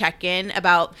daily check-in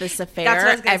about this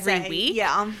affair every week.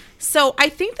 Yeah. So I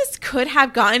think this could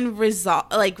have gotten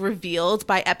revealed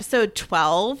by episode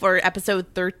 12 or episode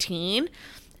 13.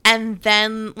 And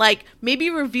then, like, maybe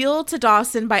reveal to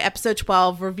Dawson by episode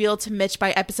 12, reveal to Mitch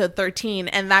by episode 13,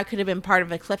 and that could have been part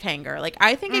of a cliffhanger. Like,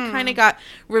 I think it kind of got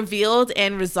revealed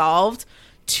and resolved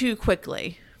too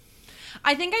quickly.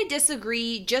 I think I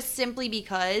disagree just simply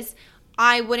because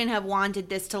I wouldn't have wanted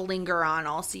this to linger on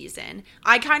all season.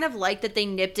 I kind of like that they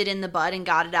nipped it in the bud and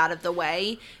got it out of the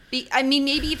way. I mean,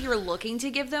 maybe if you're looking to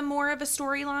give them more of a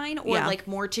storyline or like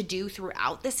more to do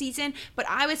throughout the season, but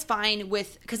I was fine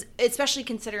with, because especially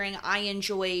considering I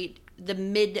enjoyed the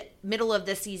middle of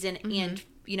the season and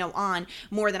on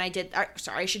more than I did.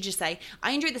 Sorry, I should just say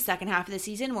I enjoyed the second half of the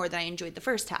season more than I enjoyed the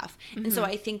first half. And so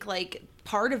I think like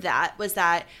part of that was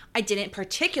that I didn't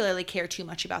particularly care too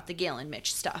much about the Gale and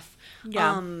Mitch stuff.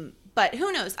 Yeah. But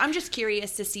who knows? I'm just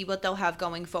curious to see what they'll have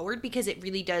going forward, because it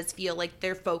really does feel like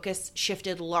their focus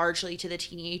shifted largely to the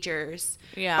teenagers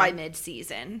by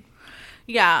mid-season.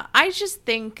 Yeah, I just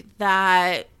think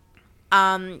that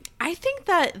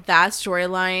that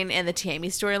storyline and the Tammy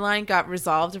storyline got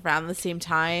resolved around the same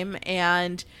time,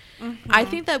 and I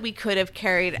think that we could have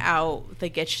carried out the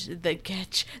Gitch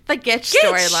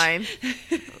storyline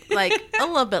like a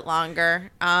little bit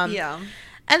longer. And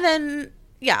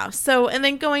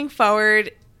then going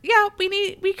forward,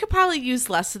 we could probably use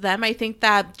less of them. I think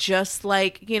that just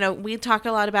like, we talk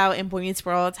a lot about in Boy Meets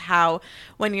World how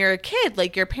when you're a kid,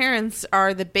 like your parents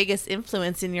are the biggest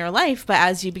influence in your life. But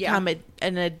as you become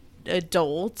an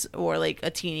adult or like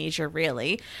a teenager,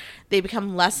 really, they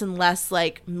become less and less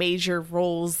like major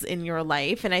roles in your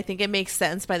life. And I think it makes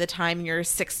sense by the time you're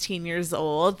 16 years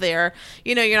old, you're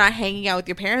not hanging out with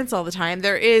your parents all the time.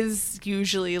 There is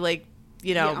usually like,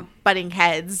 butting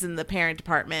heads in the parent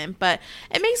department, but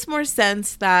it makes more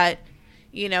sense that,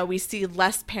 we see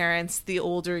less parents the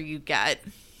older you get.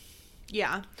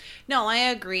 Yeah. No, I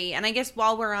agree. And I guess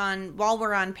while we're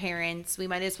on parents, we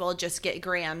might as well just get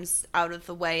Grams out of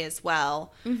the way as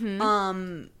well.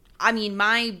 I mean,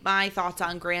 my thoughts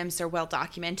on Grams are well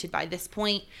documented by this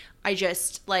point. I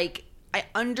just I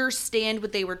understand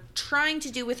what they were trying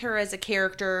to do with her as a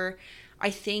character.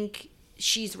 I think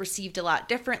she's received a lot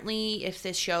differently. If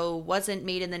this show wasn't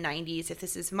made in the 90s, if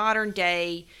this is modern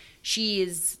day,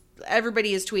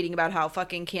 everybody is tweeting about how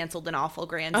fucking canceled and awful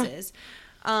Grams is.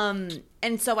 And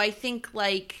so I think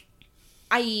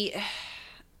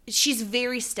she's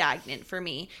very stagnant for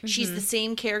me. She's the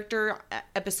same character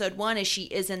episode 1 as she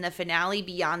is in the finale,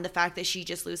 beyond the fact that she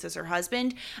just loses her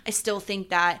husband. I still think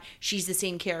that she's the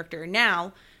same character.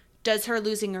 Now, does her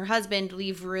losing her husband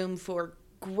leave room for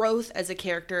growth as a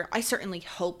character? I certainly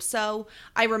hope so.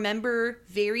 I remember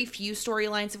very few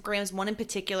storylines of Grams. One in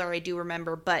particular I do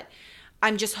remember, but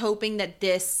I'm just hoping that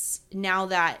this, now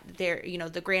that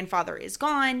the grandfather is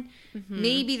gone,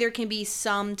 maybe there can be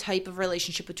some type of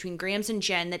relationship between Grams and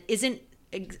Jen that isn't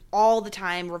all the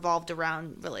time revolved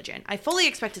around religion. I fully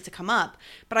expect it to come up,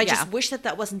 but I just wish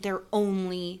that wasn't their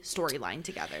only storyline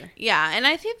together. Yeah, and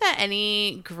I think that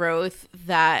any growth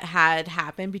that had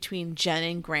happened between Jen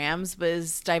and Grams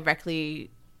was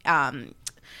directly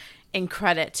in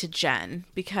credit to Jen,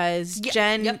 because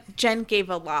Jen gave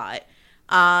a lot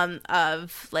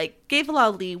gave a lot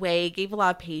of leeway, gave a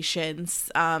lot of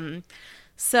patience.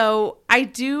 So I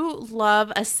do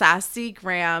love a sassy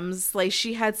Grams. Like,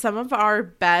 she had some of our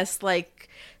best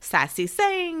sassy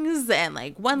sayings and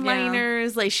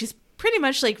one-liners. Like, she's pretty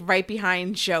much right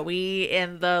behind Joey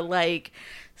in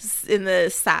the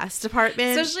sass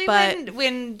department. Especially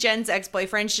when Jen's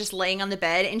ex-boyfriend's just laying on the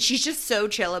bed and she's just so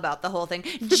chill about the whole thing.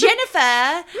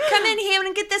 Jennifer, come in here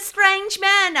and get this strange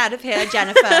man out of here,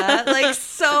 Jennifer.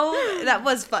 That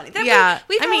was funny.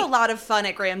 We've had a lot of fun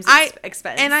at Grams'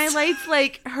 expense. And I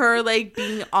liked her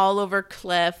being all over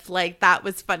Cliff. That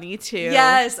was funny too.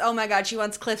 Yes. Oh my God, she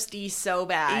wants Cliff's D so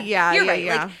bad. Yeah. You're right.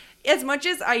 Yeah. As much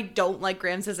as I don't like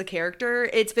Grams as a character,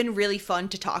 it's been really fun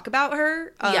to talk about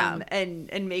her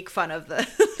and make fun of the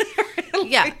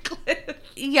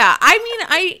Yeah. I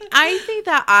mean, I think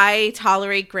that I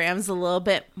tolerate Grams a little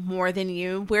bit more than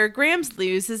you. Where Grams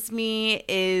loses me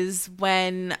is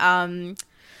when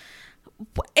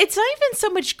it's not even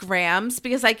so much Grams,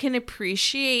 because I can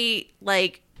appreciate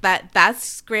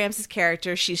that's Grams'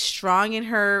 character. She's strong in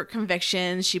her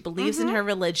convictions. She believes in her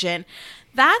religion.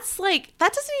 That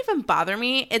doesn't even bother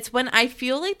me. It's when I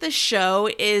feel like the show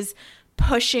is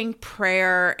pushing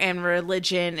prayer and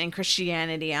religion and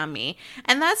Christianity on me.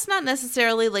 And that's not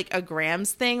necessarily a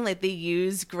Grams thing. They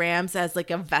use Grams as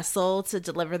a vessel to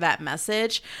deliver that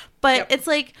message. But it's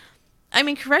I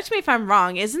mean, correct me if I'm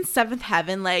wrong. Isn't Seventh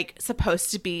Heaven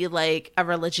supposed to be a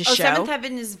religious show? Seventh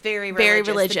Heaven is very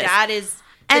religious.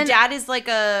 The dad is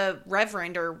a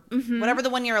reverend or whatever the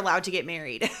one you're allowed to get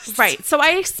married. Right. So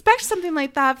I expect something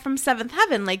like that from Seventh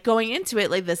Heaven, going into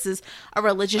it, this is a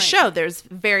religious show. There's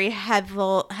very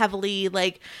heavily,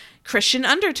 Christian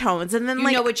undertones, and then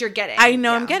You know what you're getting. I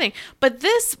know I'm Yeah. getting. But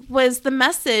this was the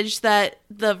message that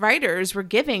the writers were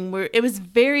giving, where it was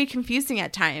very confusing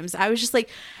at times. I was just like,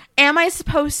 am I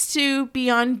supposed to be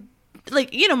on,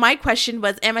 like, you know, my question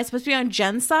was, am I supposed to be on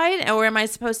Jen's side, or am I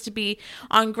supposed to be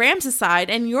on Graham's side?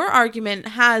 And your argument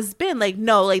has been like,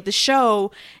 no, like the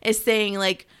show is saying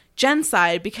like Jen's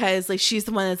side because like she's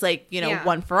the one that's like, you know, Yeah.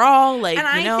 one for all, like,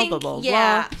 And you know, I think, blah, blah,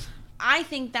 yeah, blah. I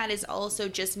think that is also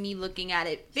just me looking at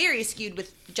it very skewed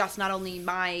with just not only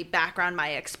my background, my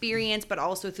experience, but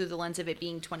also through the lens of it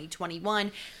being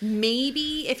 2021.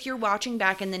 Maybe if you're watching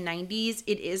back in the 90s,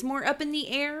 it is more up in the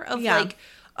air of Yeah. like,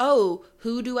 oh,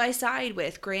 who do I side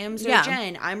with? Grams or Yeah.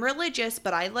 Jen? I'm religious,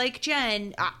 but I like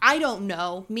Jen. I don't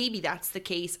know. Maybe that's the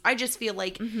case. I just feel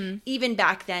like Mm-hmm. even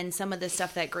back then, some of the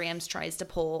stuff that Grams tries to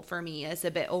pull for me is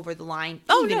a bit over the line.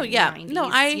 Oh, even no, in the yeah. 90s,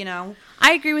 No, you know?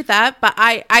 I agree with that, but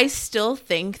I still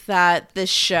think that the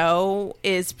show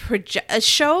is a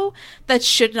show that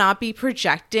should not be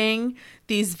projecting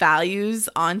these values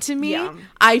onto me. Yeah.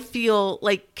 I feel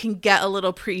like can get a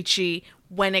little preachy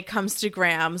when it comes to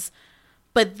Grams,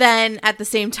 but then at the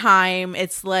same time,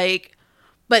 it's like,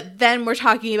 but then we're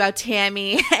talking about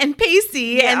Tammy and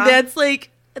Pacey, Yeah. and that's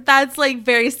like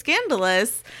very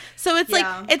scandalous. So it's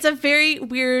Yeah. like, it's a very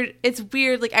weird, it's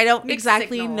weird. Like, I don't Mixed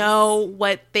exactly signals. know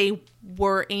what they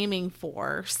were aiming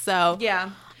for. So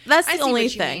Yeah. that's I the see only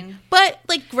what you thing. mean. But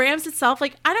like Grams itself,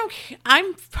 like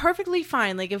I'm perfectly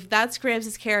fine. Like if that's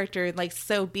Grams' character, like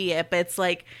so be it. But it's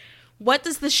like, what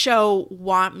does the show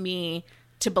want me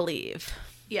to believe?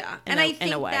 Yeah. in And a- I in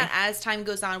think a way. that as time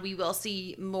goes on, we will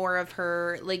see more of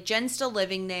her. Like, Jen's still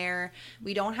living there.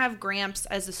 We don't have Gramps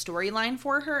as a storyline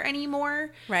for her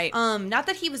anymore. Right. Not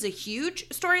that he was a huge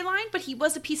storyline, but he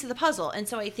was a piece of the puzzle. And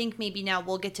so I think maybe now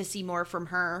we'll get to see more from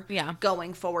her Yeah.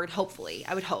 going forward, hopefully.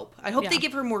 I would hope. I hope Yeah. they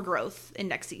give her more growth in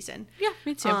next season. Yeah,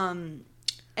 me too. And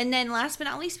then last but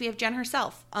not least, we have Jen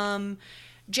herself.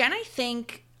 Jen, I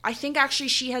think actually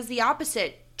she has the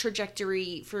opposite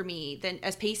trajectory for me than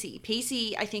as Pacey.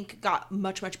 Pacey, I think, got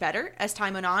much, much better as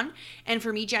time went on. And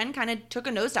for me, Jen kind of took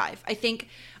a nosedive. I think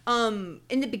in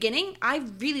the beginning, I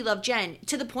really loved Jen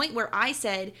to the point where I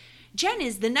said, Jen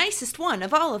is the nicest one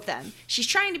of all of them. She's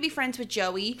trying to be friends with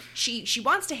Joey. She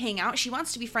wants to hang out. She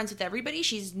wants to be friends with everybody.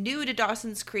 She's new to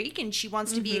Dawson's Creek and she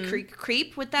wants to be a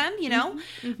creep with them, you know?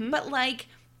 But like,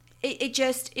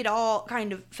 it all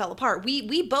kind of fell apart.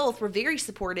 We both were very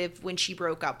supportive when she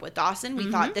broke up with Dawson. We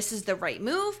thought this is the right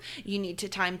move. You need to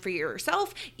time for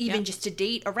yourself, even just to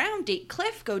date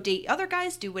Cliff, go date other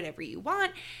guys, do whatever you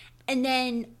want. And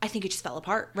then I think it just fell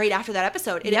apart right after that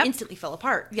episode. It instantly fell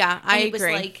apart. Yeah, and I it was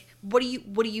agree. like, what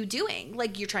are you doing?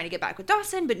 Like, you're trying to get back with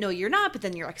Dawson, but no, you're not. But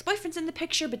then your ex-boyfriend's in the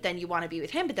picture, but then you want to be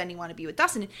with him, but then you want to be with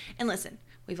Dawson. And listen,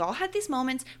 we've all had these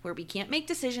moments where we can't make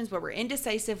decisions, where we're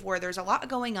indecisive, where there's a lot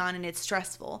going on and it's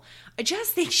stressful. I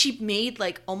just think she made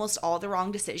like almost all the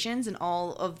wrong decisions in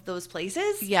all of those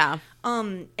places. Yeah.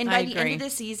 And I by the end agree. of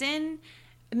this season,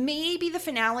 maybe the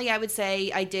finale, I would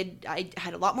say I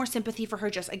had a lot more sympathy for her,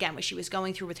 just again what she was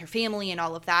going through with her family and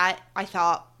all of that. I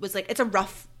thought was like, it's a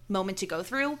rough moment to go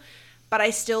through, but I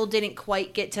still didn't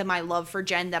quite get to my love for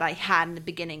Jen that I had in the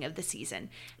beginning of the season.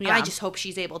 And Yeah. I just hope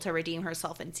she's able to redeem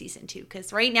herself in season 2,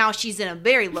 because right now she's in a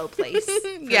very low place. for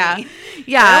Yeah. me.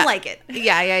 Yeah. I don't like it.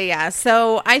 Yeah.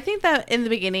 So I think that in the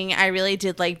beginning, I really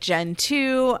did like Jen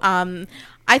too.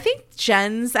 I think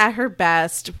Jen's at her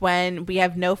best when we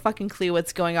have no fucking clue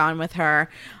what's going on with her.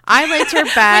 I liked her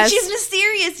When best. she's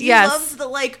mysterious, he Yes. loves the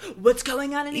like, what's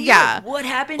going on in New Yeah. York? What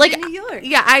happened like, in New York?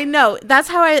 Yeah, I know. That's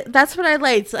what I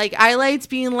liked. Like, I liked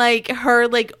being like her,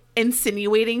 like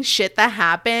insinuating shit that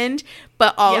happened,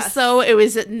 but also it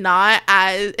was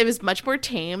much more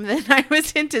tame than I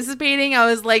was anticipating. I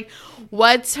was like,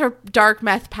 what's her dark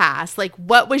meth past? Like,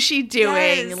 what was she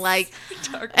doing? Yes. Like,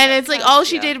 Dark and meth it's like past, all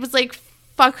she yeah. did was like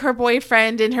fuck her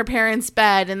boyfriend in her parents'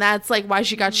 bed, and that's like why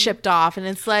she got shipped off. And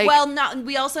it's like, Well,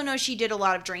 we also know she did a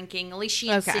lot of drinking. At least she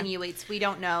Okay. insinuates. We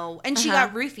don't know. And she Uh-huh.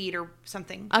 got roofied or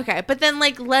something. okay, but then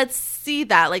like let's see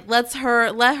that. Like let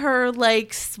her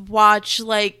like watch,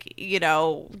 like, you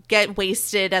know, get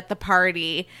wasted at the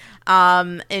party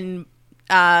in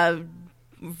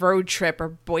road trip or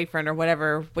boyfriend or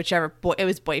whatever, whichever it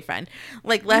was boyfriend.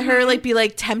 Like let her like be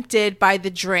like tempted by the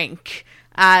drink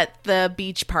at the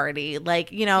beach party.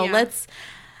 Like, you know, Yeah. let's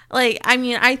like, I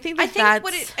mean, I think that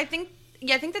I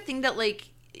think the thing that like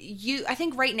I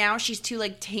think right now she's too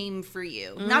like tame for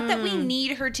you. Not that we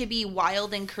need her to be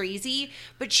wild and crazy,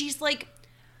 but she's like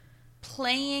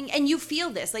playing, and you feel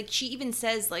this, like she even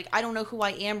says, like, I don't know who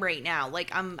I am right now,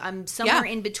 like I'm somewhere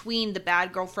in between the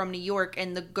bad girl from New York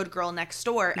and the good girl next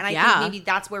door, and I think maybe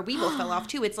that's where we both fell off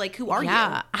too. It's like, who are you?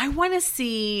 I want to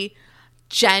see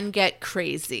Jen get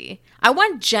crazy. I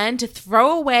want Jen to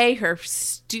throw away her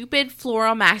stupid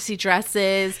floral maxi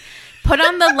dresses, put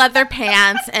on the leather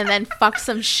pants, and then fuck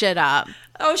some shit up.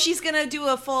 Oh, she's gonna do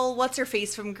a full what's her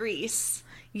face from Grease.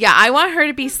 Yeah, I want her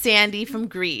to be Sandy from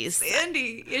Grease.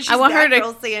 Sandy. Yeah, she's I want her to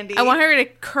girl, Sandy. I want her to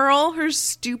curl her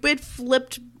stupid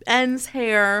flipped ends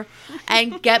hair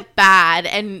and get bad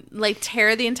and like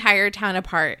tear the entire town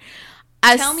apart.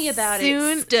 Tell me about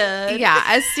it, stud. Yeah,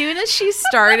 as soon as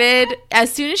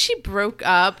she broke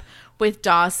up with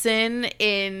Dawson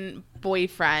in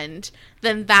Boyfriend,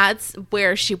 then that's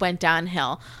where she went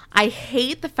downhill. I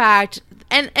hate the fact,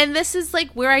 and this is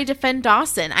like where I defend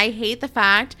Dawson. I hate the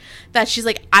fact that she's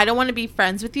like, I don't want to be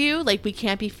friends with you. Like, we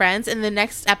can't be friends. And the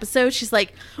next episode, she's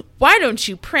like, why don't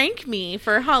you prank me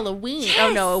for Halloween? Yes.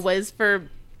 Oh no, it was for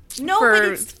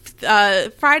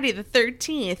Friday the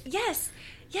 13th. Yes,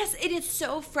 it is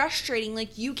so frustrating.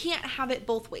 Like, you can't have it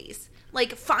both ways.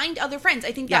 Like, find other friends.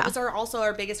 I think that was also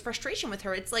our biggest frustration with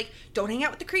her. It's like, don't hang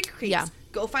out with the Creek Creeps. Yeah.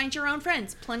 Go find your own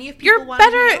friends. Plenty of people want to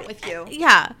hang out with you.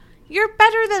 Yeah. You're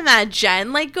better than that,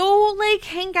 Jen. Like, go, like,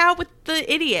 hang out with the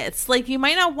idiots. Like, you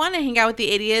might not want to hang out with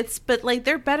the idiots, but, like,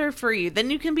 they're better for you. Then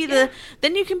you can be the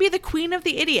queen of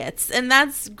the idiots, and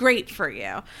that's great for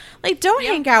you. Like, don't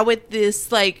hang out with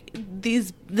this, like,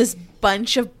 this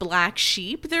bunch of black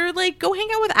sheep. They're like, go hang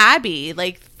out with Abby,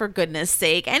 like, for goodness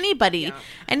sake. Anybody.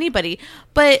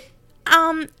 But,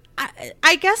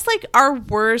 I guess, like, our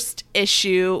worst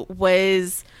issue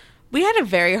was... we had a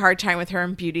very hard time with her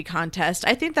in beauty contest.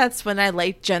 I think that's when I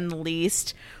liked Jen the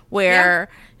least, where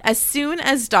as soon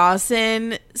as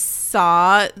Dawson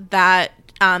saw that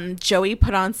Joey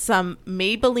put on some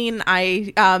Maybelline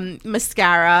eye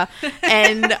mascara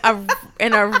and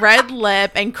a red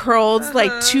lip and curled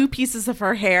like 2 pieces of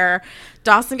her hair,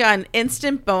 Dawson got an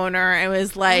instant boner and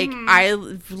was like, I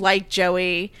like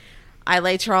Joey. I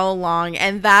liked her all along.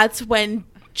 And that's when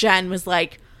Jen was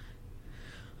like,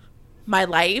 my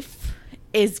life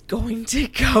is going to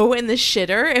go in the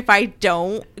shitter if I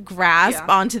don't grasp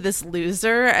onto this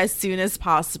loser as soon as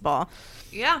possible.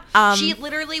 Yeah. She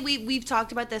literally, we've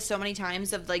talked about this so many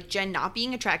times of like Jen not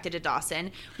being attracted to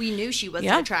Dawson. We knew she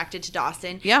wasn't attracted to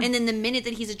Dawson. Yeah. And then the minute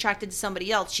that he's attracted to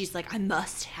somebody else, she's like, I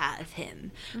must have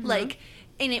him. Like,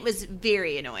 and it was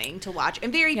very annoying to watch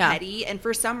and very petty. And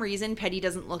for some reason, petty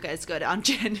doesn't look as good on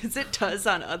Jen as it does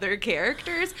on other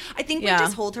characters. I think we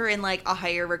just hold her in like a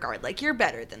higher regard. Like, you're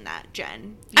better than that,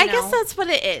 Jen. I guess that's what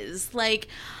it is. Like,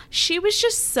 she was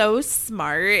just so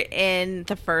smart in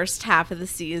the first half of the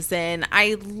season.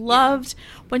 I loved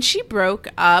when she broke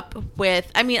up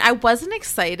with, I mean, I wasn't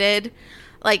excited.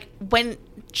 Like, when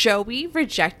Joey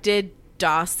rejected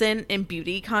Dawson in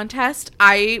beauty contest,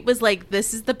 I was like,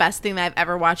 this is the best thing that I've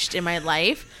ever watched in my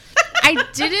life. I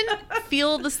didn't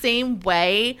feel the same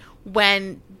way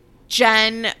when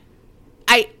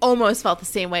I almost felt the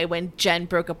same way when Jen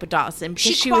broke up with Dawson,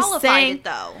 because she was saying it,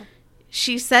 though.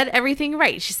 She said everything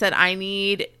right. She said, I'm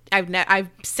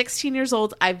 16 years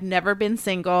old. I've never been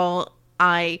single.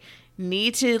 I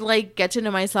need to like get to know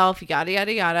myself, yada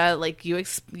yada yada. Like, you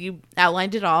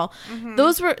outlined it all.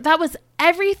 That was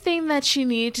everything that she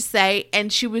needed to say,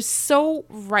 and she was so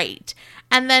right.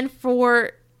 And then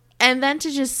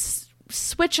to just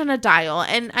switch on a dial,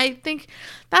 and I think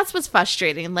that's what's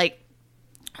frustrating. Like,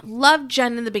 loved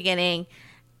Jen in the beginning,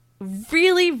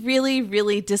 really really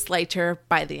really disliked her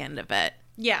by the end of it.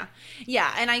 Yeah,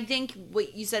 and I think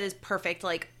what you said is perfect.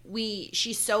 Like,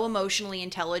 she's so emotionally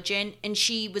intelligent, and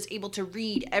she was able to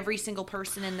read every single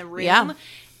person in the room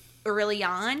early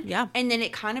on. Yeah. And then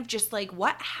it kind of just like,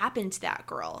 what happened to that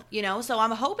girl? You know? So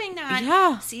I'm hoping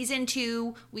that season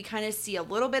 2, we kind of see a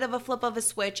little bit of a flip of a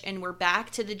switch, and we're back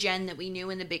to the Jen that we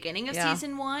knew in the beginning of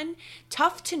season 1.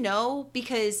 Tough to know,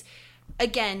 because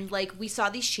again, like, we saw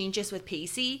these changes with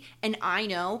Pacey, and I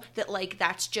know that, like,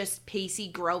 that's just Pacey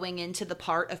growing into the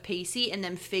part of Pacey and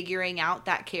then figuring out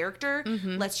that character.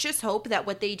 Let's just hope that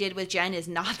what they did with Jen is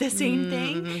not the same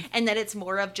thing, and that it's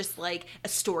more of just, like, a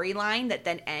storyline that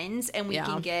then ends, and we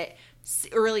can get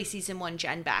early season 1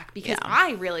 Jen back, because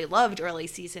I really loved early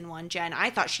season 1 Jen. I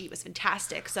thought she was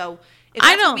fantastic. So if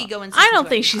that's what we go in season 2, I don't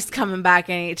think she's coming back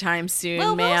anytime soon,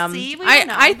 ma'am. We'll see. We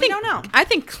don't know. I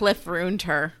think Cliff ruined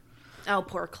her. Oh,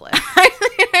 poor Cliff.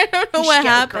 I don't know what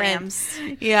happened.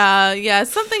 Yeah.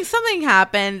 Something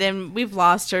happened, and we've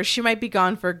lost her. She might be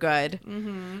gone for good.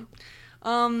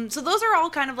 So those are all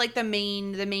kind of like the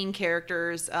main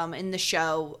characters in the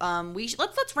show.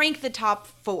 Let's rank the top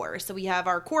 4. So we have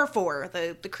our core 4,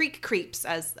 the Creek Creeps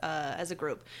as a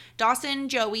group: Dawson,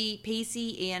 Joey,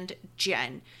 Pacey, and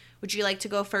Jen. Would you like to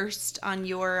go first on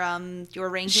your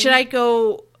ranking? Should I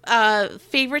go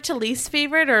favorite to least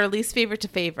favorite or least favorite to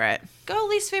favorite? Go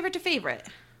least favorite to favorite.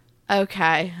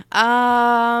 Okay.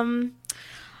 You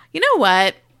know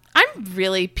what? I'm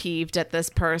really peeved at this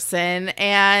person,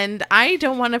 and I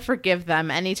don't want to forgive them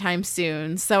anytime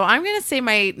soon. So I'm going to say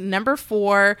my number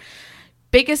 4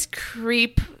 biggest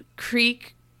creep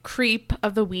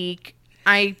of the week.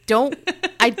 I don't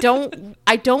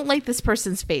like this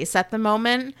person's face at the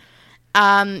moment.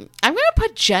 I'm going to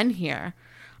put Jen here.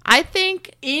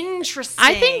 Interesting.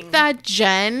 I think that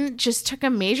Jen just took a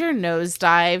major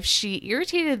nosedive. She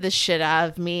irritated the shit out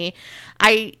of me.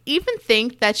 I even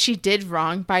think that she did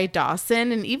wrong by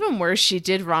Dawson, and even worse, she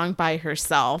did wrong by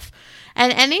herself.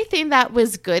 And anything that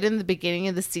was good in the beginning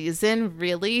of the season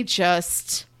really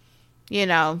just,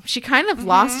 she kind of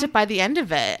lost it by the end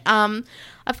of it.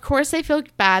 Of course, I feel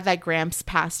bad that Gramps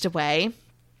passed away.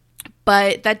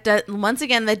 But that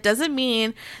doesn't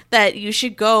mean that you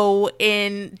should go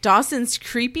in Dawson's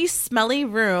creepy, smelly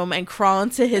room and crawl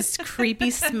into his creepy,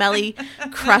 smelly,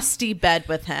 crusty bed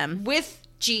with him. With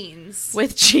jeans.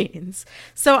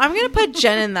 So I'm going to put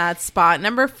Jen in that spot.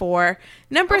 Number 4.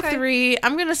 Number 3,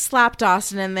 I'm going to slap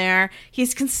Dawson in there.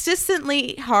 He's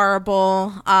consistently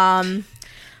horrible.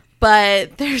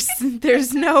 But there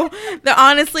was no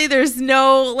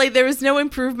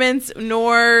improvements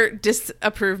nor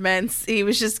disapprovements. He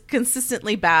was just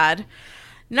consistently bad.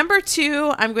 Number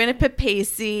 2, I'm going to put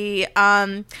Pacey.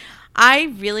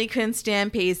 I really couldn't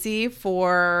stand Pacey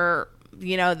for,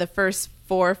 the first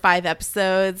 4 or 5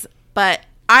 episodes, but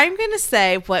I'm going to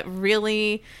say what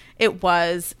really it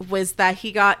was that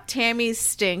he got Tammy's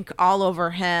stink all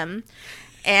over him.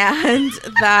 And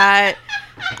that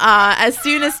as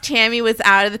soon as Tammy was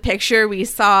out of the picture, we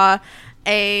saw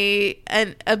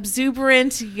an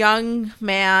exuberant young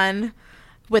man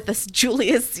with a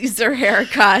Julius Caesar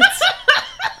haircut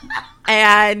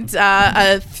and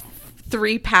a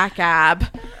 3-pack ab.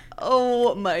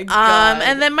 Oh my God.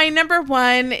 And then my number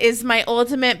 1 is my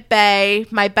ultimate bae,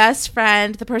 my best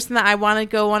friend, the person that I want to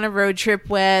go on a road trip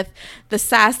with, the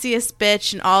sassiest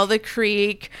bitch in all the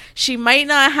creek. She might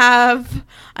not have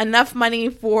enough money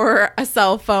for a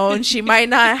cell phone. She might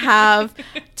not have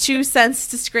 2 cents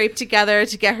to scrape together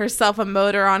to get herself a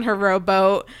motor on her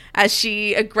rowboat as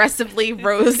she aggressively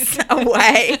rows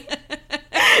away.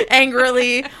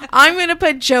 Angrily. I'm going to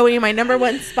put Joey in my number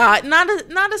 1 spot. Not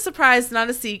a surprise, not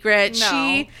a secret.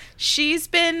 No.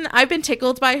 I've been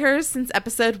tickled by her since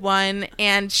episode 1,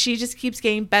 and she just keeps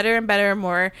getting better and better,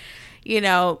 more,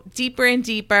 deeper and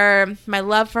deeper. My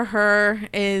love for her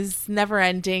is never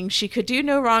ending. She could do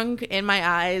no wrong in my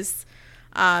eyes.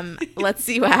 Let's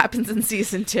see what happens in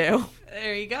season 2.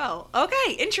 There you go.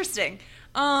 Okay, interesting.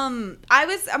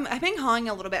 I've been hawing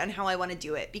a little bit on how I want to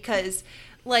do it because,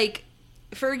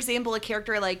 for example, a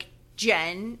character like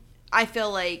Jen, I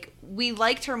feel like we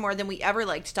liked her more than we ever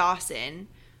liked Dawson,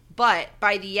 but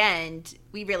by the end,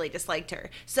 we really disliked her.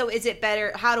 So is it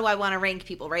better? How do I want to rank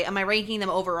people, right? Am I ranking them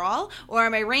overall, or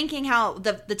am I ranking how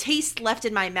the taste left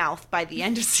in my mouth by the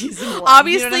end of season 1?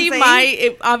 Obviously, for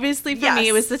me,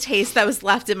 it was the taste that was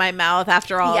left in my mouth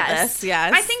after all of this.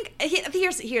 Yes. I think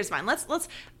here's mine. Let's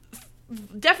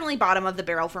definitely bottom of the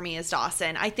barrel for me is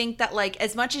Dawson. I think that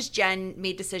as much as Jen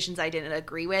made decisions I didn't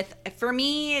agree with, for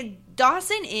me,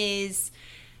 Dawson is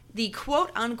the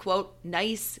quote unquote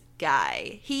nice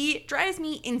guy. He drives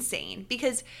me insane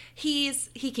because he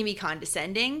can be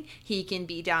condescending, he can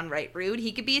be downright rude,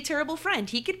 he could be a terrible friend,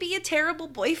 he could be a terrible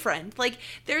boyfriend.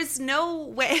 There's no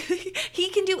way he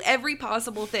can do every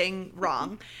possible thing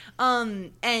wrong.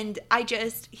 And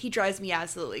he drives me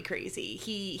absolutely crazy.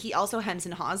 He also hems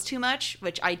and haws too much,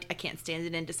 which I can't stand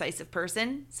an indecisive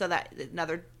person. So that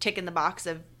another tick in the box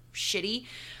of shitty.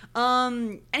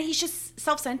 And he's just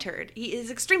self-centered. He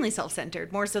is extremely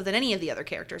self-centered, more so than any of the other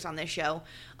characters on this show.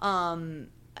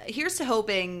 Here's to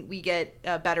hoping we get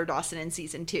a better Dawson in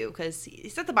season 2, because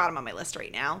he's at the bottom of my list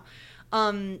right now.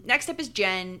 Next up is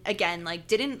Jen. Again,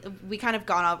 we kind of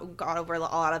got over a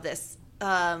lot of this.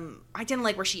 I didn't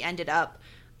like where she ended up.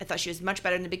 I thought she was much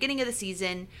better in the beginning of the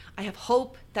season. I have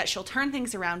hope that she'll turn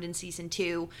things around in season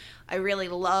 2. I really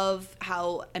love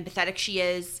how empathetic she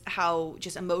is, how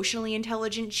just emotionally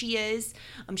intelligent she is.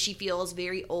 She feels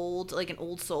very old, like an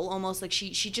old soul almost.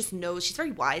 She just knows. She's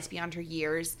very wise beyond her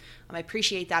years. I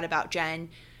appreciate that about Jen.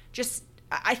 Just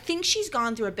I think she's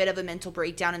gone through a bit of a mental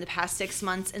breakdown in the past 6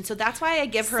 months, and so that's why I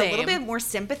give her a little bit more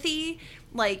sympathy.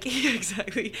 Like,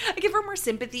 exactly. I give her more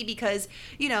sympathy because,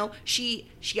 you know, she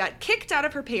got kicked out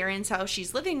of her parents' house.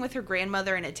 She's living with her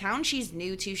grandmother in a town she's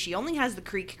new to. She only has the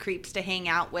Creek creeps to hang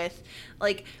out with.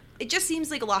 Like, it just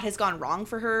seems like a lot has gone wrong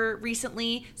for her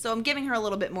recently, so I'm giving her a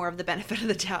little bit more of the benefit of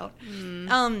the doubt.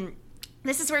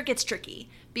 This is where it gets tricky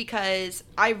because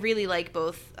I really like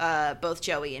both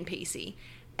Joey and Pacey.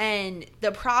 And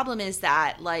the problem is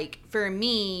that, like, for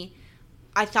me,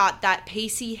 I thought that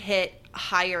Pacey hit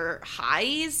higher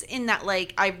highs in that,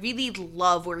 like, I really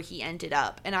love where he ended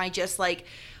up. And I just, like,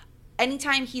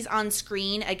 anytime he's on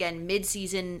screen, again,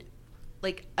 mid-season,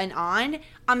 like, and on,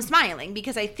 I'm smiling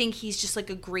because I think he's just, like,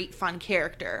 a great, fun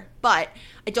character. But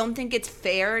I don't think it's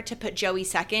fair to put Joey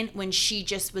second when she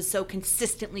just was so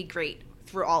consistently great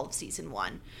through all of season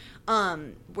 1.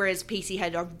 Whereas Pacey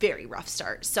had a very rough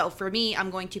start. So for me, I'm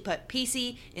going to put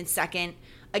Pacey in second.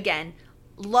 Again,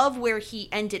 love where he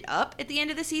ended up at the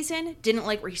end of the season. Didn't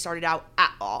like where he started out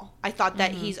at all. I thought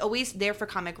that he's always there for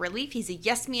comic relief. He's a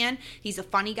yes man. He's a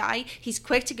funny guy. He's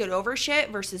quick to get over shit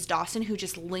versus Dawson, who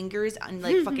just lingers and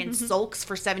like fucking sulks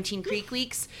for 17 Creek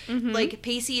weeks. Like,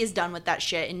 Pacey is done with that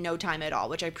shit in no time at all,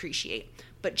 which I appreciate.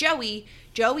 But Joey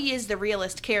is the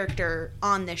realist character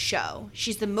on this show.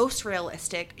 She's the most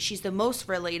realistic. She's the most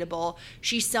relatable.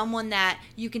 She's someone that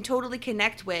you can totally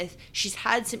connect with. She's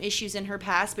had some issues in her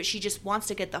past, but she just wants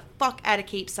to get the fuck out of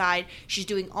Cape Side. She's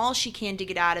doing all she can to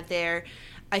get out of there.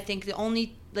 I think the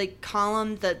only, like,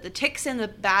 column, the ticks in the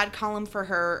bad column for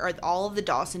her are all of the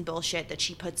Dawson bullshit that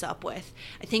she puts up with.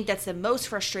 I think that's the most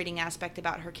frustrating aspect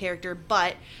about her character,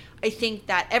 but I think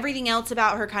that everything else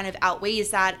about her kind of outweighs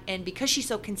that, and because she's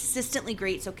so consistently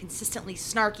great, so consistently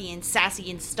snarky and sassy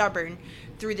and stubborn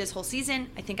through this whole season,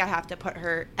 I think I have to put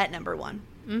her at number 1.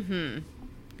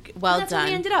 Well That's done. where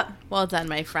we ended up. Well done,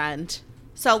 my friend.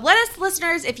 So let us,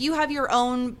 listeners, if you have your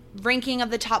own ranking of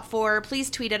the top 4,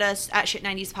 please tweet at us at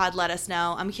Shit90spod. Let us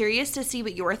know. I'm curious to see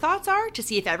what your thoughts are, to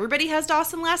see if everybody has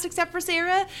Dawson last except for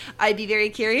Sarah. I'd be very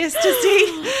curious to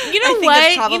see. You know I think what?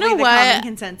 It's probably the common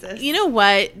consensus. You know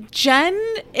what? Jen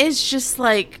is just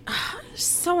like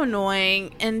so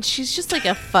annoying, and she's just like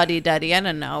a fuddy-duddy. I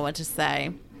don't know what to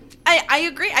say. I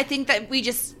agree. I think that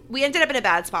we ended up in a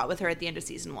bad spot with her at the end of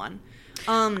season 1.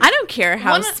 I don't care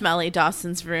how smelly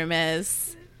Dawson's room is.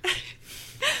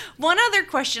 One other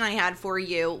question I had for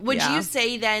you. Would you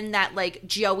say then that, like,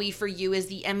 Joey for you is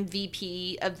the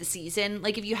MVP of the season?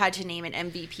 Like, if you had to name an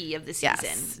MVP of the season,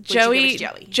 Yes. would you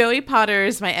give it to Joey Potter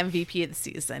is my MVP of the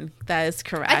season. That is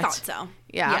correct. I thought so.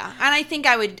 Yeah. And I think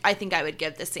I would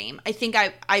give the same. I think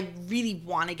I really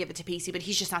want to give it to Pacey, but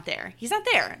he's just not there. He's not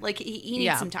there. Like, he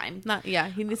needs some time.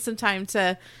 He needs some time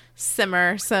to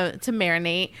simmer, so to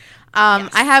marinate.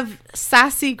 I have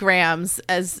Sassy Grams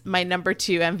as my number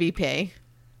 2 MVP.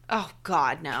 Oh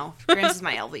God, no. Grams is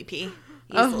my LVP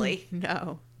easily. Oh,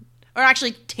 no. Or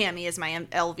actually, Tammy is my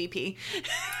LVP.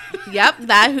 Yep,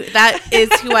 that is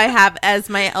who I have as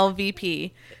my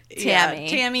LVP. Tammy. Yeah,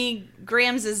 Tammy.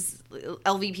 Grams is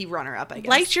LVP runner-up, I guess.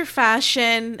 Liked your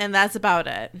fashion, and that's about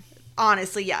it.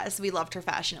 Honestly, yes, we loved her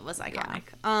fashion. It was iconic.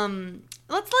 Yeah.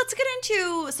 Let's get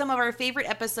into some of our favorite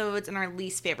episodes and our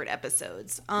least favorite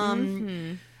episodes.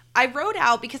 I wrote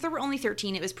out, because there were only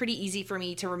 13, it was pretty easy for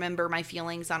me to remember my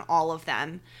feelings on all of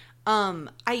them.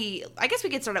 I guess we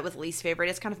could start out with least favorite.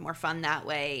 It's kind of more fun that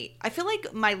way. I feel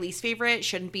like my least favorite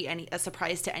shouldn't be a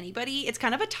surprise to anybody. It's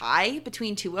kind of a tie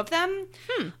between 2 of them.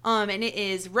 And it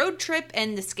is Road Trip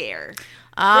and The Scare.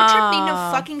 Road Trip made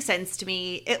no fucking sense to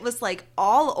me. It was like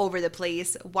all over the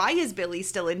place. Why is Billy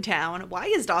still in town? Why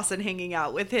is Dawson hanging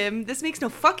out with him? This makes no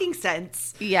fucking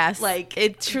sense. Yes. Like,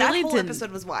 it truly that whole didn't.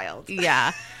 episode was wild.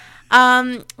 Yeah.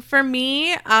 For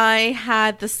me, I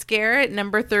had The Scare at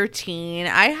number 13.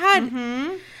 I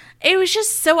had, it was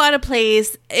just so out of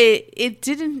place. It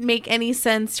didn't make any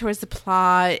sense towards the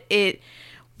plot. It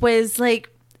was like,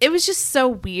 it was just so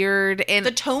weird. And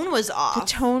the tone was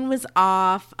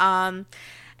off.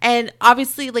 And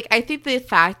obviously, like, I think the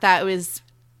fact that it was,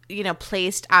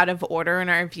 placed out of order in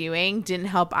our viewing didn't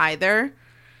help either.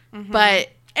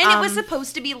 But, and it was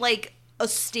supposed to be like a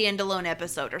standalone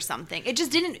episode or something. It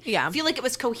just didn't feel like it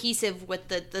was cohesive with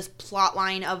the plot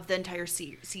line of the entire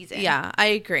season. Yeah, I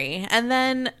agree. And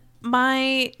then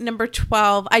my number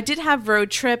 12, I did have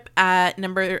Road Trip at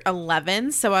number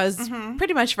 11, so I was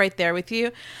pretty much right there with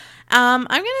you. I'm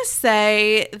going to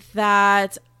say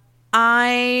that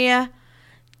I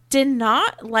did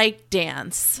not like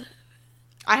Dance.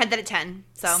 I had that at 10.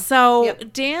 So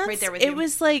Dance, right there with it you.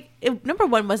 was like, number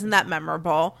 1 wasn't that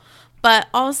memorable. But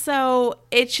also,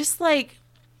 it's just like,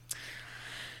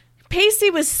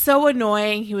 Pacey was so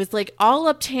annoying. He was like all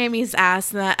up Tammy's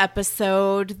ass in that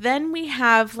episode. Then we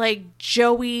have like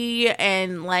Joey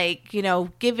and like, you know,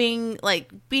 giving like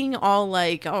being all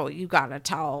like, oh, you gotta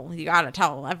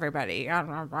tell everybody.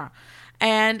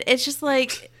 And it's just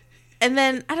like, and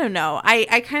then I don't know.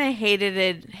 I kind of hated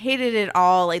it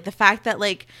all. Like the fact that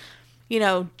like, you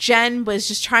know, Jen was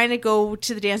just trying to go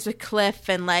to the dance with Cliff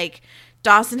and like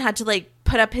Dawson had to like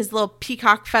put up his little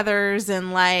peacock feathers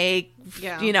and like,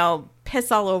 you know,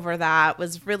 piss all over that.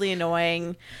 Was really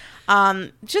annoying.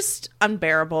 Just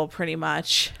unbearable pretty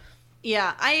much.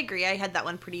 Yeah, I agree. I had that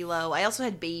one pretty low. I also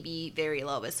had Baby very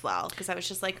low as well because I was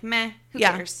just like, meh, who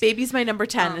cares? Baby's my number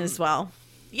 10 as well.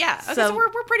 Yeah, okay, so we're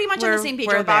pretty much on the same page.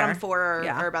 Our bottom four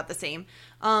are about the same.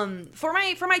 For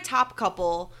my top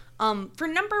couple, for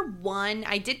number 1,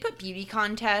 I did put Beauty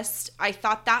Contest. I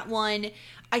thought that one.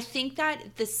 I think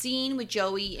that the scene with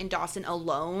Joey and Dawson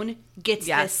alone gets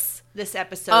this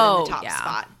episode in the top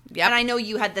spot. Yep. And I know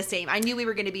you had the same. I knew we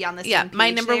were going to be on the same page.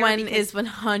 My number 1 is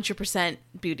 100%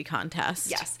 Beauty Contest.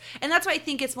 Yes. And that's why I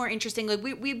think it's more interesting. Like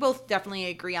we both definitely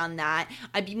agree on that.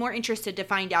 I'd be more interested to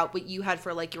find out what you had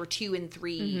for like your 2 and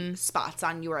 3 spots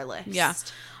on your list. Yeah.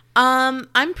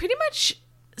 I'm pretty much,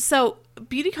 so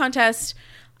Beauty Contest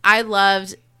I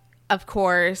loved, of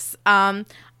course.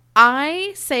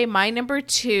 I say my number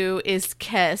 2 is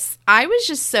Kiss. I was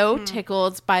just so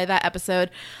tickled by that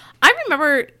episode. I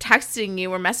remember texting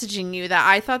you or messaging you that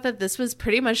I thought that this was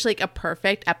pretty much like a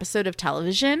perfect episode of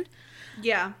television.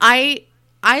 Yeah. I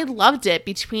loved it,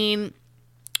 between,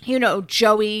 you know,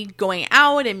 Joey going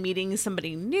out and meeting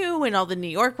somebody new and all the New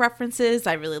York references.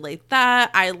 I really liked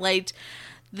that. I liked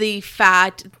the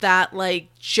fact that like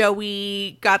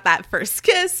Joey got that first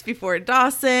kiss before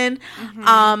Dawson.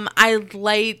 I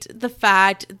liked the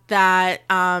fact that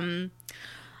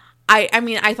I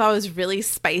mean, I thought it was really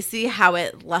spicy how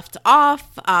it left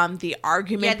off. The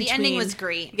argument. Yeah, the ending was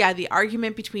great. Yeah, the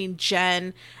argument between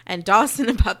Jen and Dawson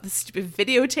about the stupid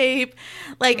videotape.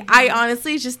 Like, I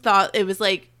honestly just thought it was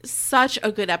like such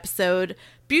a good episode.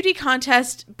 Beauty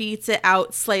Contest beats it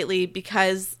out slightly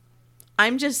because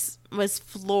I'm just was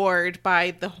floored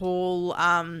by the whole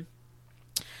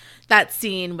that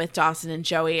scene with Dawson and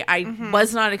Joey. I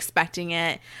was not expecting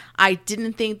it. I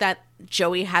didn't think that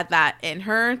Joey had that in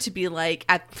her to be like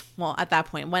at that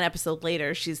point, 1 episode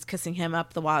later, she's kissing him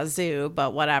up the wazoo,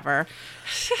 but whatever.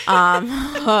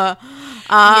 But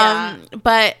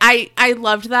I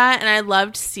loved that, and I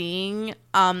loved seeing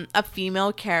a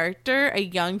female character, a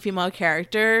young female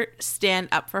character, stand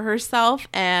up for herself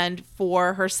and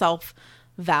for herself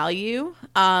value.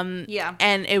 And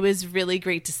it was really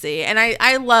great to see, and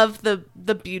I love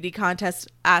the beauty contest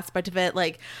aspect of it.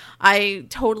 Like, I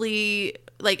totally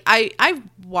like I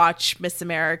watch Miss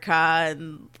America,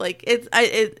 and like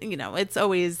it's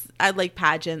always, I like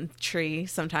pageantry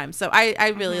sometimes, so I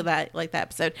really like that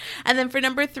episode. And then for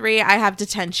number 3, I have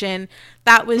Detention.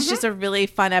 That was just a really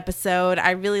fun episode.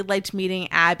 I really liked meeting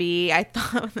Abby. I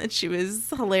thought that she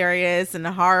was hilarious and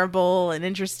horrible and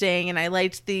interesting, and I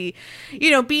liked the,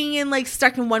 being in like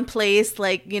stuck in one place,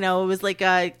 like, it was like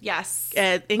a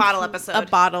bottle episode. A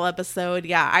bottle episode.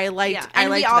 Yeah, I liked. Yeah. And I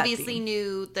liked we obviously that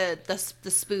knew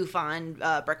the spoof on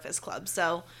Breakfast Club.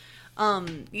 So I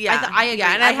agree.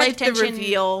 And I liked the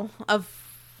reveal of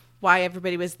why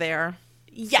everybody was there.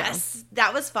 Yes,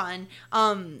 that was fun.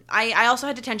 I also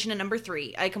had Detention at number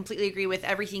 3. I completely agree with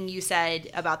everything you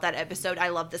said about that episode. I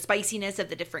love the spiciness of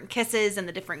the different kisses and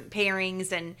the different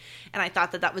pairings, and I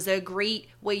thought that was a great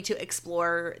way to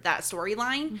explore that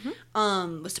storyline.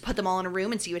 Was to put them all in a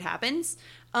room and see what happens.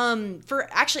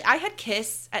 I had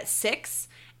Kiss at 6,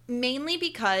 mainly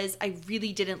because I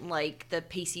really didn't like the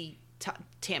Pacey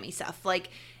Tammy stuff. Like,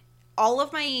 all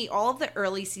of the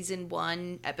early season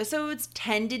 1 episodes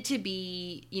tended to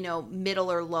be, middle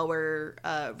or lower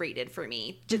rated for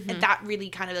me. And that really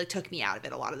kind of took me out of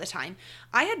it a lot of the time.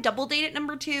 I had Double Date at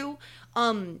number 2.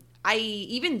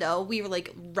 Even though we were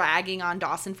like ragging on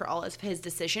Dawson for all of his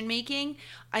decision making,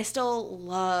 I still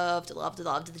loved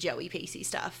the Joey Pacey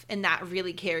stuff, and that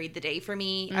really carried the day for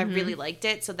me. I really liked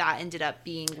it, so that ended up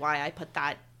being why I put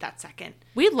that second.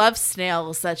 We love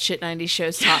snails. That Shit 90s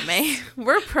shows taught me.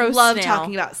 We're pro love snail.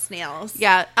 Talking about snails.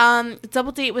 Yeah.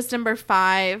 Double Date was number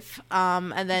 5,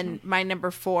 and then my number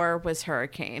 4 was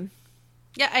Hurricane.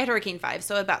 Yeah, I had Hurricane 5,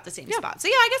 so about the same spot. So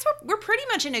yeah, I guess we're pretty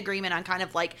much in agreement on kind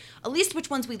of like at least which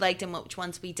ones we liked and which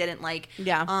ones we didn't like.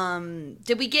 Yeah.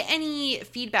 Did we get any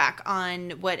feedback on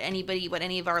what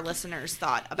any of our listeners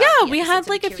thought about? Yeah, we had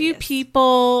like a few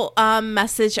people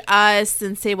message us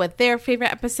and say what their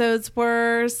favorite episodes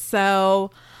were.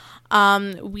 So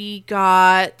we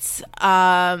got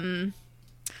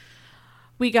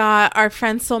We got our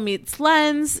friend Soul Meets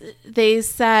Lens. They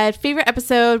said favorite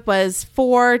episode was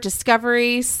 4,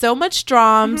 Discovery. So much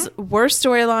drums. Worst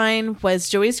storyline was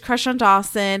Joey's crush on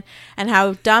Dawson and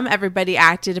how dumb everybody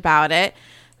acted about it.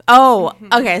 Oh,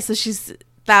 okay. So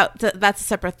that's a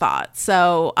separate thought.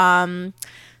 So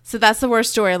so that's the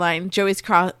worst storyline, Joey's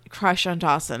crush on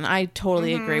Dawson. I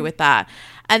totally agree with that.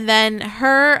 And then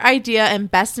her idea and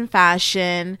best in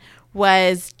fashion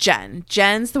was Jen.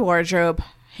 Jen's the wardrobe,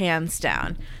 hands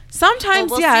down. Sometimes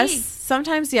we'll yes, see.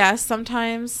 sometimes yes,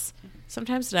 sometimes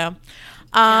no.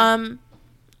 Alana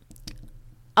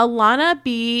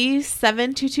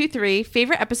B7223,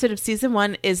 favorite episode of season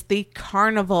 1 is the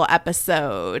carnival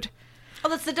episode. Oh,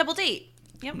 that's the double date.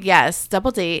 Yep. Yes, double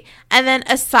date. And then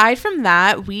aside from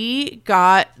that, we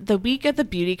got the week of the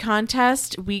beauty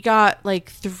contest. We got like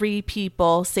 3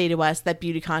 people say to us that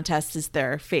beauty contest is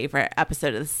their favorite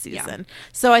episode of the season. Yeah.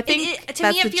 So I think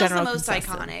to me it feels the most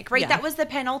iconic, right? Yeah. That was the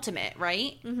penultimate,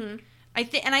 right? Mm-hmm. I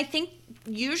think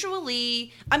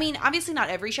usually, I mean, obviously not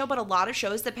every show, but a lot of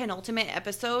shows, the penultimate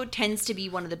episode tends to be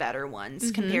one of the better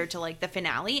ones compared to like the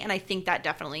finale. And I think that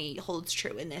definitely holds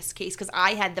true in this case because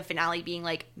I had the finale being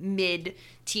like mid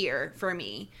tier for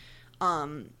me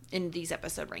in these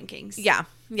episode rankings. Yeah.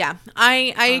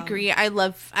 I agree. I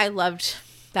loved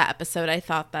that episode. I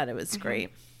thought that it was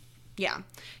great. Yeah.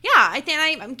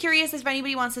 I'm curious if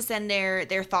anybody wants to send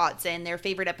their thoughts and their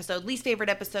favorite episode, least favorite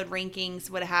episode rankings,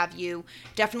 what have you.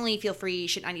 Definitely feel free,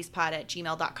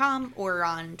 shit90spod@gmail.com or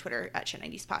on Twitter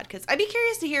 @shit90spod, because I'd be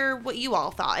curious to hear what you all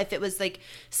thought. If it was like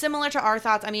similar to our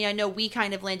thoughts. I mean, I know we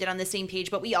kind of landed on the same page,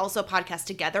 but we also podcast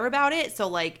together about it. So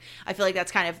like, I feel like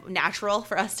that's kind of natural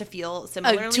for us to feel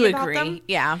similarly about them.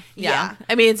 Yeah.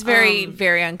 I mean, it's very,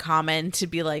 very uncommon to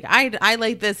be like, I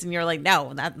like this, and you're like,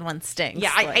 no, that one stinks.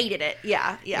 Yeah, I hated it.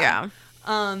 Yeah.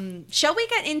 Shall we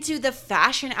get into the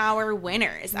fashion hour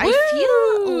winners? Woo! I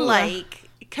feel like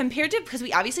compared to, because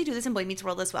we obviously do this in Boy Meets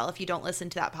World as well, if you don't listen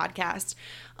to that podcast.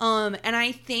 And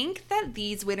I think that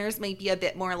these winners might be a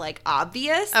bit more like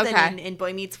obvious than in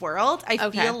Boy Meets World. I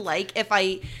feel like if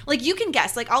you can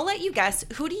guess, like I'll let you guess,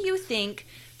 who do you think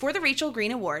for the Rachel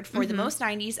Green Award for the most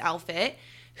 90s outfit,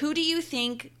 who do you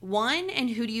think won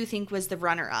and who do you think was the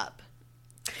runner up?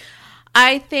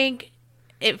 I think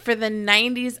for the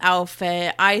 90s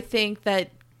outfit, I think that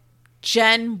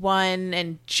Jen won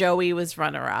and Joey was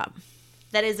runner-up.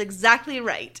 That is exactly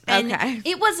right. And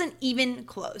it wasn't even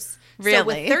close. Really? So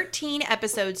with 13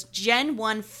 episodes, Jen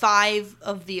won 5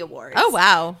 of the awards. Oh,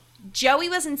 wow. Joey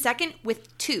was in second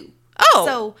with 2. Oh.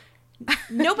 So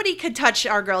nobody could touch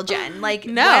our girl Jen. Like,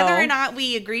 no. Whether or not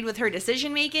we agreed with her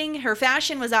decision-making, her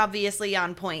fashion was obviously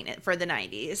on point for the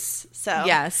 90s. So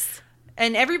yes.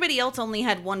 And everybody else only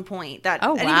had 1 point. Anybody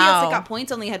else that got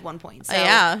points only had 1 point. So,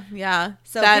 yeah.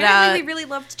 So apparently we really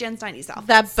loved Jen's 90s outfits.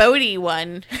 That Bodie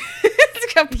one.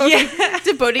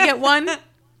 Did Bodie get one?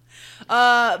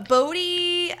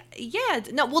 Bodie, yeah.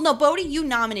 No, Bodie, you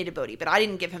nominated Bodie, but I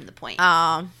didn't give him the point.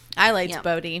 I liked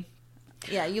Bodie.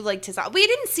 Yeah, you liked his. We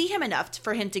didn't see him enough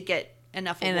for him to get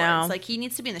enough awards. Like, he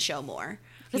needs to be in the show more.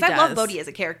 Because I love Bodie as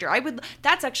a character.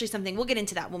 That's actually something, we'll get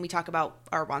into that when we talk about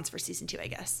our wants for season 2, I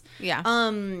guess. Yeah.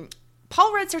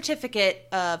 Paul Rudd Certificate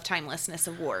of Timelessness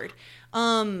Award.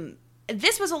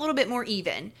 This was a little bit more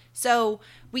even. So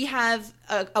we have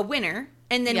a winner,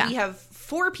 and then we have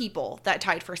 4 people that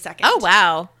tied for second. Oh,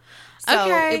 wow. So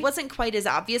it wasn't quite as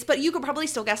obvious, but you could probably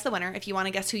still guess the winner if you want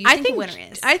to guess who you think the winner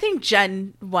is. I think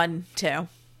Jen won too.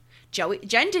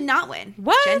 Jen did not win.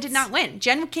 What? Jen did not win.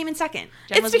 Jen came in second.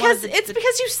 It's because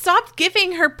you stopped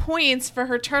giving her points for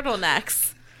her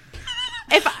turtlenecks.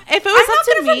 If it was up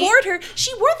to me, reward her.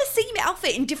 She wore the same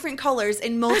outfit in different colors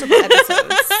in multiple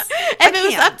episodes. If it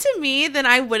was up to me, then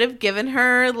I would have given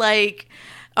her like,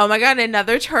 oh my god,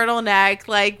 another turtleneck.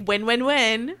 Like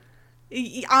win.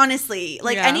 Honestly,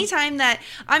 like anytime that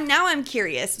I'm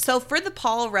curious. So for the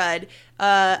Paul Rudd,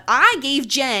 I gave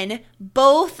Jen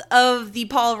both of the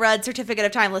Paul Rudd Certificate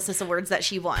of Timelessness Awards that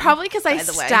she won. Probably because I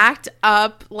stacked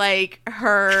up like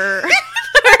her.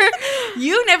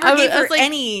 You never gave her like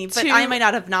any, but I might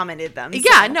not have nominated them.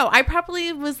 Yeah, no, I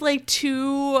probably was like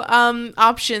 2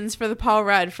 options for the Paul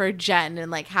Rudd for Jen in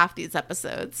like half these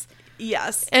episodes.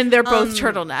 Yes, and they're both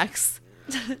turtlenecks.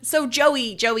 So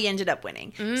Joey ended up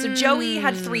winning. So Joey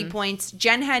had 3 points.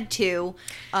 Jen had 2.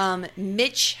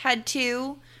 Mitch had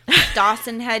 2.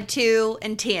 Dawson had 2,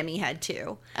 and Tammy had 2.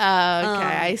 Okay,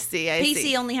 I see.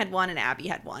 Pacey only had 1 and Abby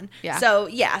had 1. Yeah.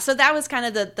 So that was kind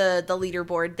of the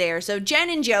leaderboard there. So Jen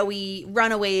and Joey,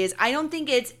 runaways. I don't think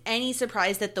it's any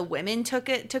surprise that the women took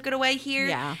it away here.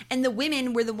 Yeah. And the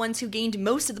women were the ones who gained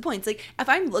most of the points. Like, if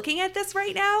I'm looking at this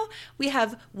right now, we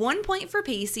have 1 point for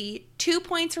Pacey, 2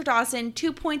 points for Dawson,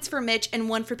 2 points for Mitch, and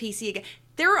 1 for Pacey again.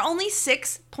 There were only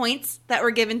 6 points that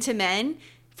were given to men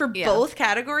for both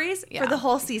categories for the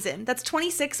whole season. That's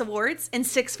 26 awards and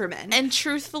 6 for men. And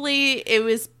truthfully, it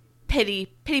was pity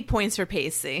points for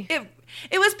Pacey.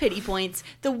 It was pity points.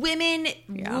 The women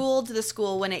ruled the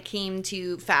school when it came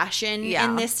to fashion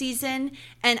in this season,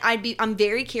 and I'm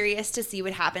very curious to see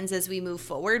what happens as we move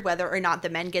forward, whether or not the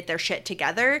men get their shit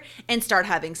together and start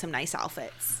having some nice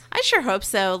outfits. I sure hope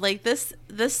so. Like this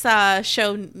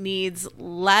show needs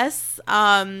less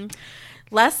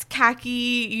khaki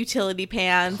utility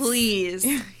pants. Please.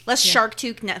 Less shark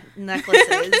tooth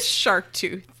necklaces. Shark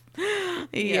tooth.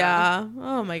 Yeah.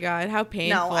 Oh my God. How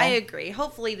painful. No, I agree.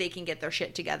 Hopefully they can get their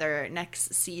shit together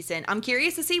next season. I'm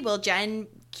curious to see, will Jen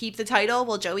keep the title?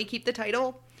 Will Joey keep the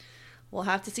title? We'll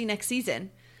have to see next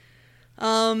season.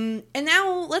 And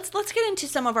now let's get into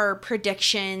some of our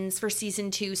predictions for season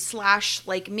 2 /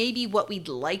 like maybe what we'd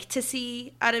like to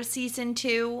see out of season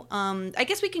 2. I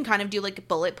guess we can kind of do like a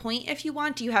bullet point if you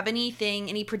want. Do you have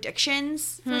any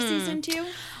predictions for season 2?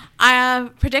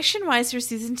 Prediction wise for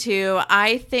season 2,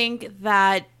 I think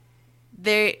that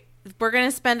we're going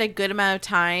to spend a good amount of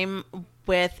time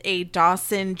with a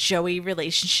Dawson Joey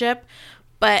relationship,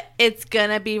 but it's going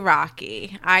to be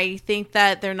rocky. I think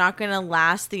that they're not going to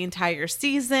last the entire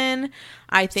season.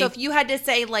 So if you had to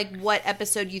say like what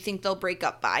episode you think they'll break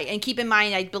up by, and keep in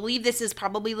mind, I believe this is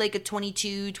probably like a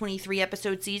 22, 23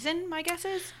 episode season, my guess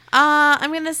is.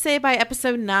 I'm going to say by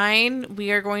episode 9,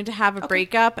 we are going to have a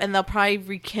breakup, and they'll probably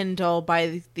rekindle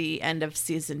by the end of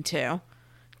season 2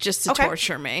 just to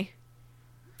torture me.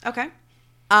 Okay.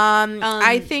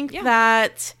 I think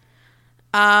that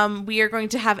we are going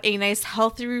to have a nice,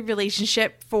 healthy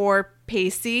relationship for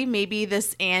Pacey. Maybe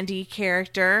this Andy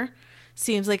character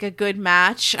seems like a good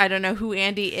match. I don't know who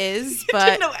Andy is, but... I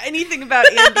don't know anything about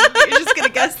Andy. You're just going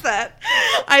to guess that.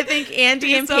 I think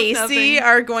Andy and Pacey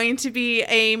are going to be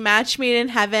a match made in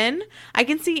heaven. I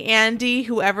can see Andy,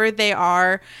 whoever they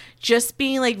are, just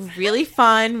being like really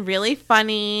fun, really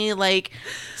funny, like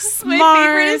smart. My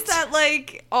favorite is that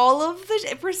like all of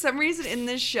the, for some reason in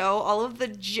this show, all of the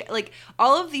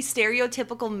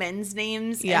stereotypical men's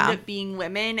names end up being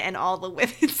women, and all the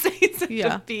women's names end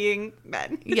up being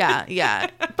men. Yeah.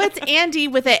 But it's Andy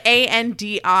with an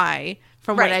A-N-D-I.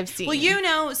 From what I've seen.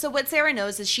 Well, so what Sarah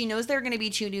knows is she knows there are going to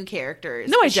be 2 new characters.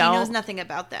 No, I don't. She knows nothing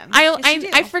about them.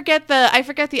 I forget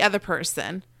the other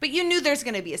person. But you knew there's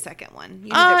going to be a second one.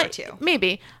 You knew there were 2.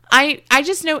 Maybe. I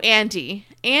just know Andy.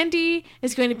 Andy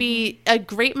is going to be a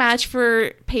great match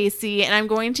for Pacey, and I'm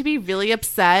going to be really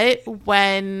upset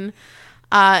when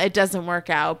it doesn't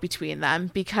work out between them,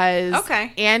 because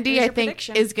Andy, I think,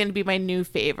 is going to be my new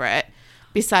favorite.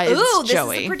 Besides Joey. This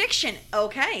is a prediction.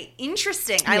 Okay,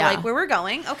 interesting. I like where we're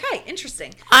going. Okay,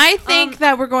 interesting. I think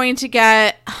that we're going to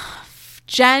get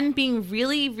Jen being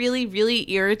really, really,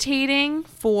 really irritating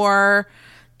for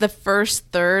the first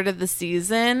third of the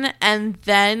season, and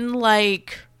then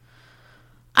like,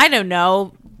 I don't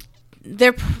know,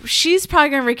 she's probably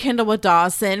going to rekindle with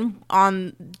Dawson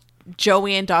on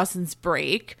Joey and Dawson's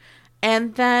break,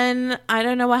 and then I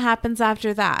don't know what happens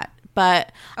after that.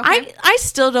 But I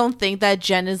still don't think that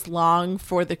Jen is long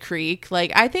for the creek.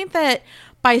 Like, I think that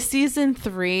by season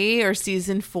 3 or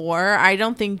season 4, I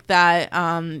don't think that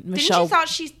Michelle...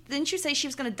 Didn't you say she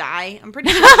was going to die? I'm pretty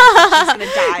sure she was going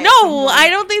to die. No, I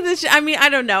don't think that... I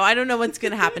don't know. I don't know what's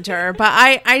going to happen to her. But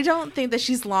I don't think that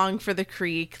she's long for the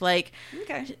creek. Like,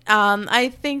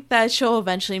 I think that she'll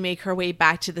eventually make her way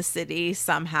back to the city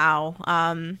somehow.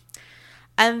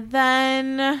 And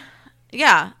then,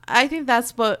 I think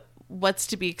that's what's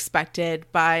to be expected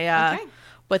by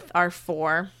with our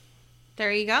 4.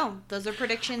 There you go. Those are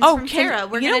predictions from Sarah.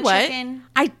 We're going to check in.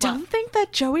 I don't think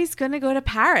that Joey's going to go to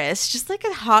Paris. Just like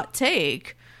a hot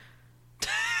take.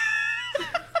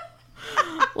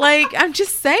 Like, I'm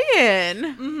just saying.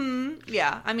 Mm-hmm.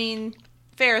 Yeah. I mean,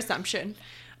 fair assumption.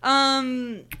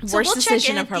 Worst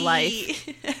decision of her life.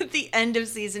 At the end of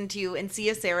season 2 and see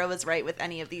if Sarah was right with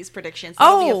any of these predictions.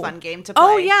 That'll be a fun game to play.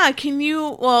 Oh, yeah. Can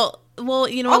you... Well,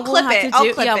 you know what we'll have to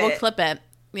do? We'll clip it.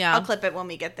 Yeah. I'll clip it when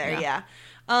we get there. Yeah.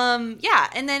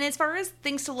 And then as far as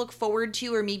things to look forward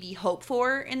to or maybe hope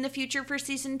for in the future for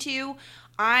season 2,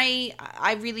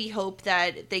 I really hope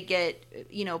that they get,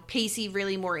 you know, Pacey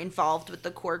really more involved with the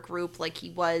core group like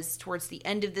he was towards the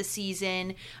end of the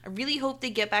season. I really hope they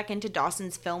get back into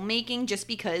Dawson's filmmaking, just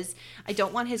because I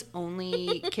don't want his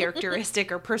only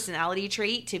characteristic or personality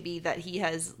trait to be that he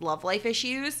has love life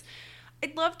issues.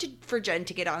 I'd love for Jen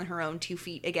to get on her own 2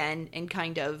 feet again and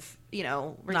kind of, you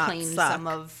know, reclaim some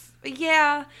of...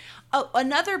 Yeah. Oh,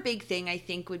 another big thing I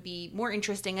think would be more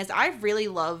interesting is I really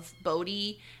love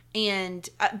Bodhi and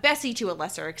Bessie to a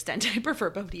lesser extent. I prefer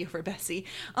Bodhi over Bessie.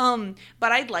 But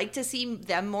I'd like to see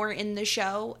them more in the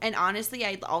show. And honestly,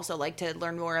 I'd also like to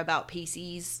learn more about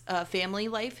Pacey's family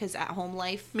life, his at-home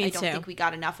life. Me I don't too. think we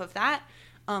got enough of that.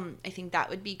 I think that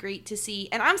would be great to see.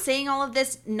 And I'm saying all of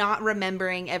this not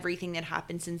remembering everything that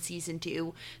happens in season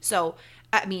 2. So,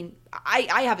 I mean,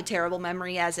 I have a terrible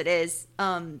memory as it is.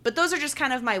 But those are just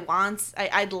kind of my wants.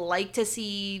 I'd like to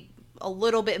see a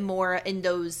little bit more in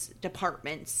those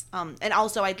departments. And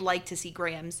also I'd like to see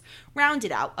Graham's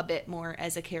rounded out a bit more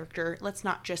as a character. Let's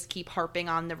not just keep harping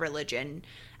on the religion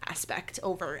aspect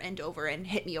over and over and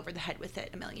hit me over the head with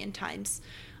it a million times.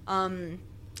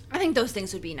 I think those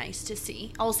things would be nice to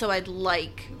see. Also, I'd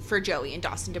like for Joey and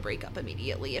Dawson to break up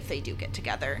immediately if they do get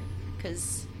together,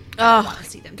 because I don't want to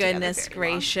see them together goodness very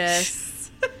long.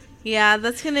 gracious. Yeah,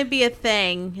 that's going to be a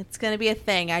thing. It's going to be a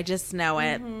thing. I just know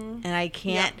it. And I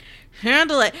can't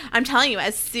handle it. I'm telling you,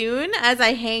 as soon as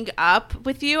I hang up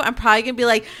with you, I'm probably going to be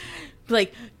like,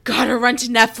 gotta run to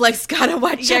Netflix, gotta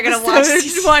watch You're gonna watch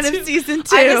episode 1 of season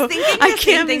 2. I was thinking the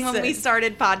same thing miss when we it.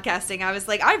 started podcasting. I was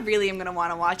like, I really am gonna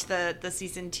want to watch the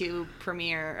season 2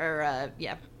 premiere, or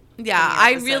Yeah, premiere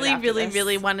I episode really, after really, this.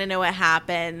 really want to know what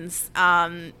happens.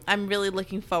 I'm really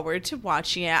looking forward to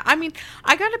watching it. I mean,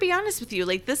 I got to be honest with you.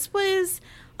 Like, this was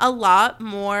a lot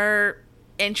more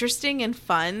interesting and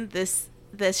fun, this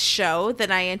show,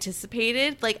 than I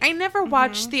anticipated. Like, I never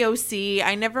watched The OC.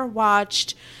 I never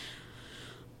watched,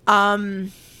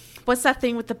 what's that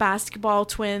thing with the basketball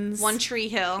twins? One Tree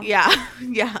Hill. Yeah,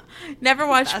 yeah. Never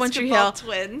watched One Tree Hill.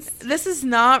 Basketball Twins. This is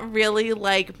not really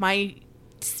like my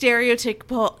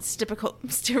stereotypical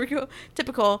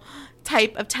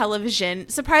type of television,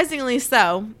 surprisingly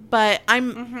so, but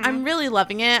I'm really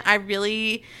loving it. I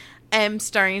really am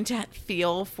starting to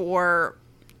feel for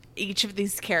each of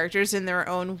these characters in their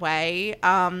own way.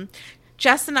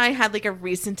 Jess and I had like a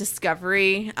recent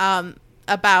discovery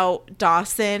about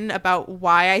Dawson, about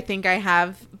why I think I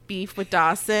have beef with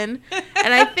Dawson.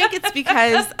 And I think it's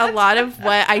because a lot of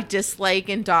what I dislike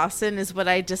in Dawson is what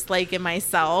I dislike in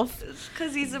myself.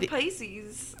 Because he's a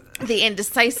Pisces. The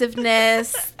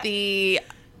indecisiveness, the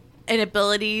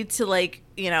inability to, like,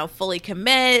 you know, fully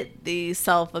commit, the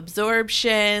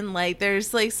self-absorption. Like,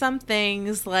 there's like some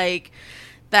things like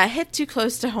that hit too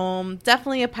close to home.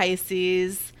 Definitely a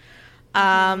Pisces.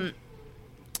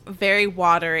 Very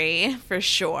watery for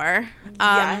sure.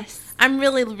 Yes. I'm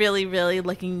really, really, really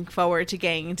looking forward to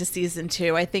getting into season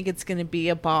 2. I think it's going to be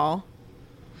a ball.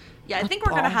 Yeah, I think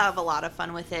we're going to have a lot of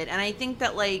fun with it. And I think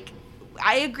that, like,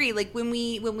 I agree. Like, when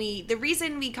we, the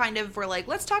reason we kind of were like,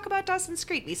 let's talk about Dawson's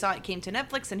Creek, we saw it came to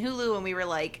Netflix and Hulu, and we were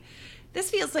like, this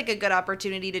feels like a good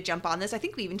opportunity to jump on this. I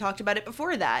think we even talked about it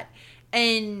before that.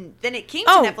 And then it came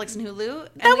to Netflix and Hulu.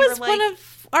 And That we was were like, one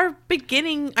of our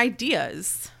beginning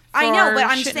ideas. I know, for but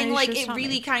I'm Shit saying, Nurse like, Just it Tell Me.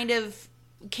 really kind of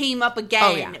came up again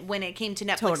Oh, yeah. when it came to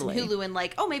Netflix Totally. and Hulu, and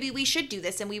like, oh, maybe we should do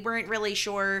this, and we weren't really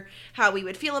sure how we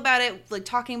would feel about it, like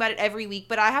talking about it every week.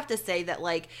 But I have to say that,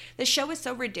 like, the show is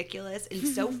so ridiculous and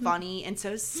so funny and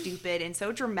so stupid and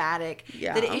so dramatic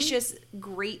Yeah. that it's just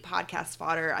great podcast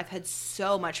fodder. I've had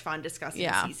so much fun discussing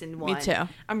season 1. me too.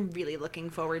 I'm really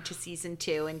looking forward to season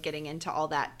 2 and getting into all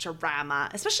that drama,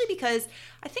 especially because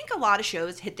I think a lot of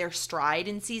shows hit their stride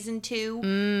in season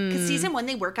 2, because season 1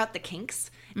 they work out the kinks.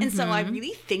 And so I really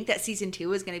think that season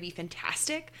 2 is going to be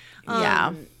fantastic.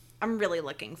 Yeah. I'm really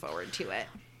looking forward to it.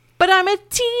 But I'm a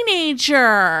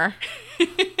teenager.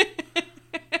 Teenager.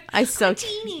 I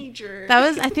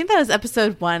think that was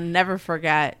episode 1. Never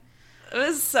forget. It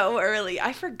was so early.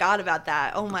 I forgot about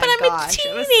that. Oh my But I'm gosh.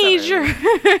 a teenager.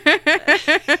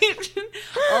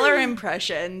 All our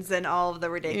impressions and all of the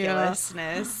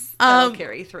ridiculousness that'll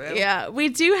carry through. Yeah, we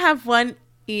do have one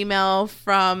email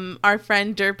from our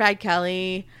friend Dirtbag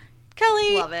Kelly.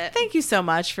 Kelly, Love it. Thank you so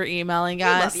much for emailing We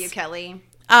us. love you, Kelly.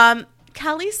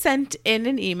 Kelly sent in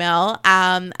an email.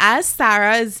 As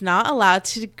Sarah is not allowed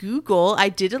to Google, I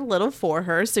did a little for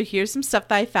her. So here's some stuff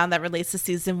that I found that relates to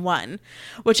season 1,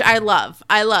 which I love.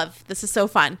 This is so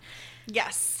fun.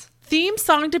 Yes. Theme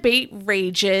song debate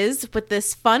rages with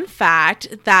this fun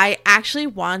fact that I actually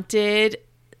wanted.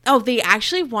 Oh, they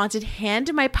actually wanted Hand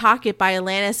in My Pocket by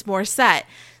Alanis Morissette.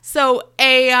 So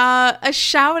a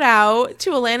shout out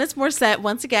to Alanis Morissette.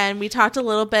 Once again, we talked a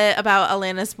little bit about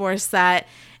Alanis Morissette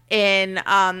in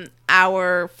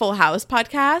our Full House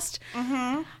podcast.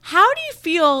 Mm-hmm. How do you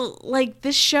feel like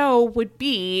this show would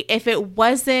be if it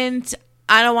wasn't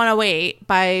I Don't Want to Wait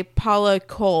by Paula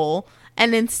Cole,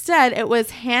 and instead it was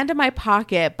Hand in My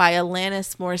Pocket by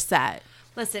Alanis Morissette?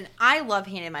 Listen, I love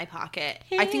Hand in My Pocket.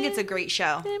 I think it's a great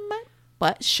show.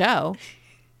 What show?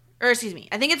 Or excuse me,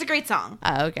 I think it's a great song.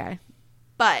 Oh, okay.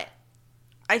 But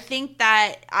I think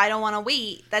that I Don't Want to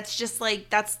Wait, that's just like,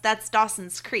 that's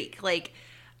Dawson's Creek. Like,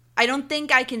 I don't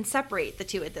think I can separate the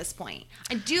two at this point.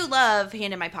 I do love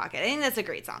Hand in My Pocket. I think that's a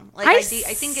great song. Like, I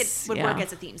think it would work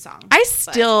as a theme song.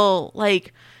 Still,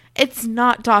 like, it's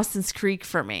not Dawson's Creek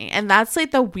for me. And that's, like,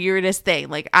 the weirdest thing.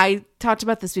 Like, I talked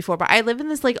about this before, but I live in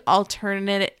this, like,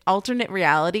 alternate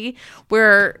reality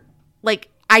where, like,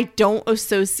 I don't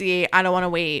associate I Don't Want to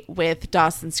Wait with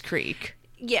Dawson's Creek.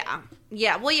 Yeah.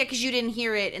 Yeah. Well, yeah, because you didn't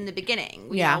hear it in the beginning.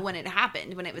 You know, when it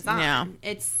happened, when it was on. Yeah.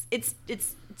 It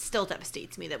still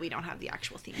devastates me that we don't have the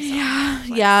actual theme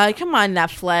song. Yeah. Come on,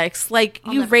 Netflix. Like,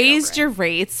 you raised your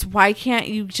rates. Why can't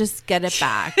you just get it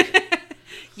back?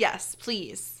 Yes,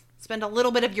 please. Spend a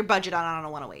little bit of your budget on I Don't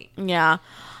Want to Wait. Yeah.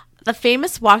 The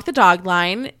famous Walk the Dog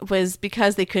line was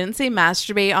because they couldn't say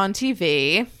masturbate on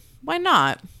TV. Why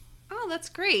not? Oh, that's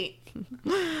great.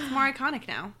 It's more iconic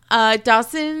now.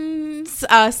 Dawson's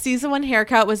season 1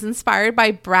 haircut was inspired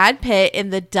by Brad Pitt in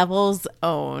The Devil's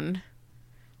Own.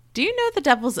 Do you know The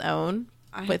Devil's Own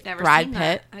with Brad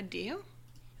Pitt? Do you?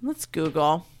 Let's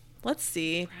Google. Let's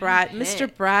see.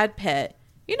 Mr. Brad Pitt.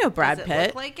 You know Brad Pitt. Does it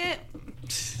look like it?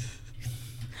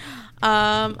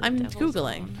 I'm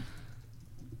Googling.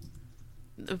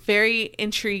 Very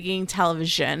intriguing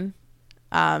television.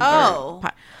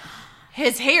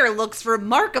 His hair looks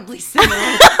remarkably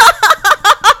similar.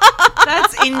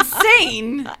 That's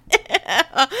insane.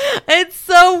 It's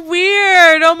so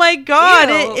weird. Oh my God.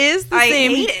 Ew, it is the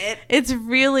same. I hate it. It's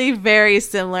really very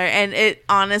similar. And it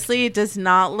honestly does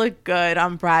not look good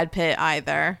on Brad Pitt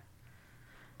either.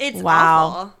 It's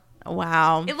awful.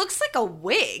 Wow. It looks like a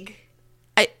wig.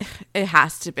 It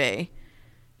has to be.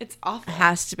 It's awful. It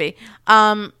has to be.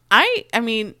 I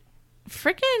mean,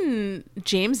 freaking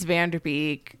James Van Der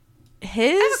Beek. I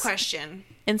have a question.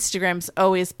 Instagram's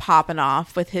always popping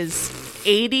off with his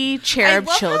 80 cherub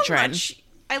children.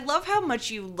 I love how much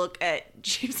you look at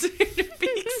James Van Der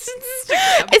Beek's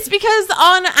Instagram. It's because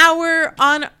on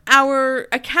our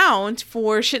account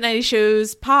for Shit 90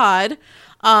 Shows Pod,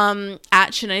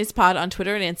 at Shit 90 Pod on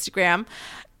Twitter and Instagram,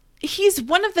 he's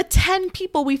one of the 10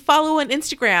 people we follow on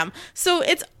Instagram. So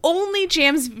it's only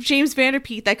James Van Der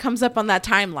Beek that comes up on that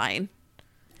timeline.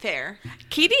 Fair.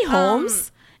 Katie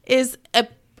Holmes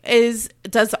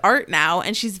does art now,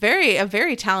 and she's a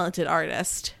very talented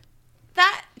artist.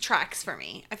 That tracks for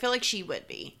me. I feel like she would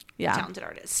be a talented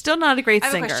artist. Still not a great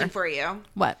singer. I have a question for you.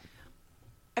 What?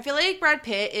 I feel like Brad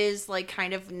Pitt is like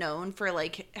kind of known for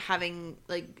like having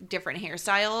like different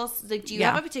hairstyles. Like, do you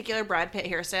have a particular Brad Pitt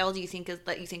hairstyle? Do you think is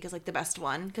like the best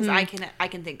one? Because I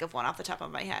can think of one off the top of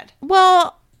my head.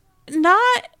 Well,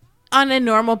 not on a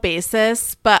normal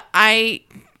basis, but I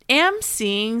am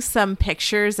seeing some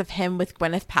pictures of him with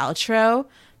Gwyneth Paltrow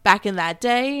back in that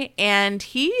day, and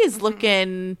he is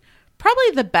looking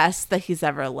probably the best that he's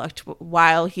ever looked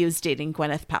while he was dating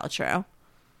Gwyneth Paltrow.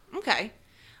 Okay.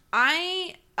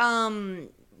 I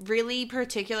really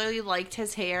particularly liked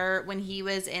his hair when he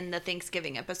was in the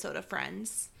Thanksgiving episode of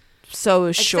Friends. So it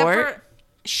was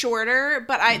shorter,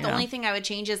 but the only thing I would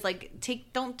change is like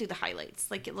don't do the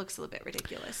highlights. Like, it looks a little bit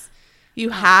ridiculous. You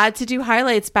had to do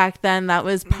highlights back then. That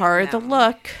was part of the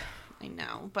look. I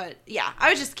know. But yeah, I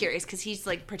was just curious because he's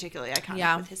like particularly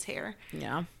iconic with his hair.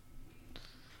 Yeah.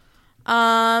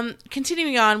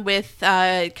 Continuing on with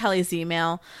Kelly's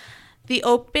email. The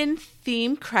open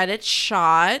theme credit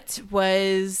shot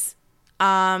was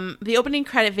the opening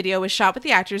credit video was shot with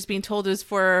the actors being told it was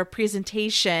for a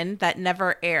presentation that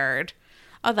never aired.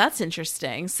 Oh, that's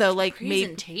interesting. So like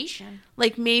presentation.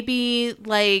 Maybe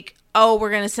oh, we're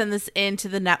going to send this into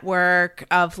the network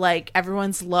of like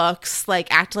everyone's looks,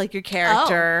 like act like your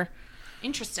character. Oh,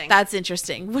 interesting. That's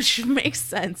interesting, which makes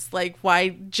sense. Like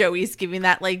why Joey's giving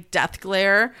that like death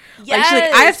glare. Yes. Like,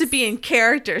 she's like, I have to be in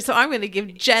character, so I'm going to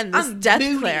give Jen this death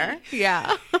glare.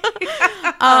 Yeah.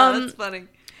 That's funny.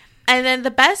 And then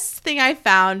the best thing I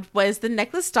found was the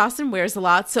necklace Dawson wears a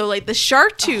lot. So like the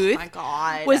shark tooth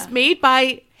was made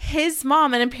by his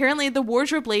mom, and apparently the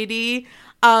wardrobe lady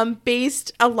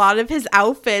based a lot of his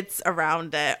outfits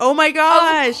around it. Oh my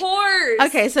gosh. Of course.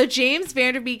 Okay, so James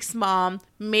Van Der Beek's mom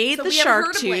made the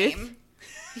shark tooth.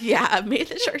 Yeah, made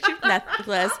the shark tooth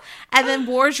necklace. And then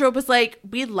Wardrobe was like,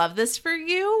 we love this for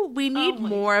you. We need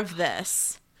more of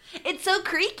this. It's so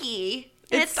creaky.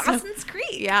 And it's Dawson's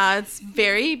Creek. Yeah, it's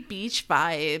very beach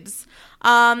vibes.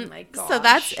 My gosh. So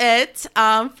that's it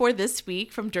for this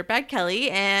week from Dirtbag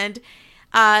Kelly. And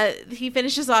he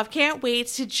finishes off, can't wait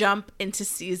to jump into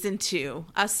season 2.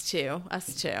 Us too.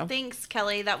 Thanks,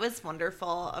 Kelly. That was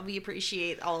wonderful. We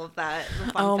appreciate all of that.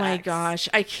 The fun Oh my facts. gosh,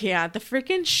 I can't. The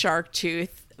freaking shark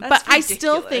tooth. That's but I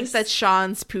still ridiculous. think that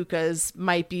Sean's pukas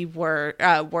might be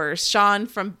worse. Sean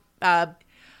from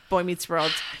Boy Meets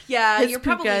World. Yeah, His you're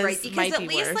probably pukas right because might at be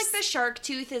least worse. like the shark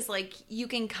tooth is like you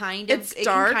can kind It's of it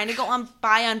dark. can kind of go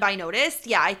by unnoticed.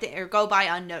 Yeah, I think or go by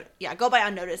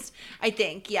unnoticed. I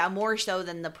think more so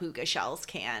than the puka shells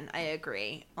can. I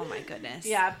agree. Oh my goodness.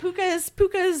 Yeah,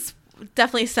 pukas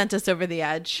definitely sent us over the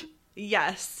edge.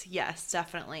 Yes,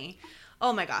 definitely.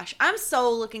 Oh my gosh. I'm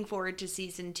so looking forward to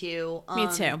season 2. Me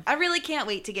too. I really can't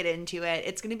wait to get into it.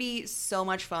 It's going to be so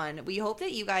much fun. We hope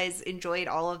that you guys enjoyed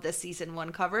all of the season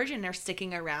 1 coverage and are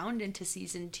sticking around into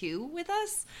season 2 with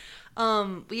us.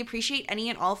 We appreciate any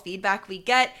and all feedback we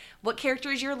get. What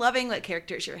characters you're loving, what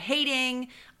characters you're hating.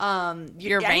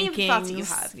 Your any of the thoughts that you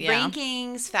rankings, have. yeah.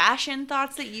 Rankings, fashion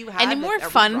thoughts that you have. Any more Are we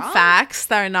fun wrong? facts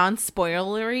that are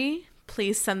non-spoilery,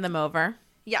 please send them over.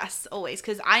 Yes, always,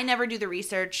 because I never do the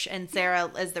research, and Sarah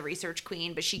is the research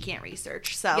queen, but she can't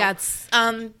research. So Yeah, it's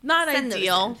not Send those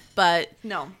ideal, in. but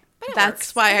no, but it That's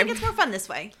works. why I think I'm- it's more fun this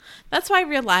way. that's why I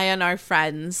rely on our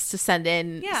friends to send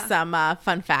in Yeah. some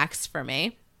fun facts for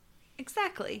me.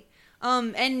 Exactly.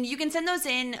 And you can send those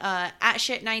in at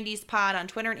Shit90spod on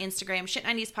Twitter and Instagram,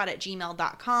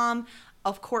 shit90spod@gmail.com.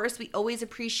 Of course, we always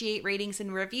appreciate ratings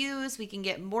and reviews. We can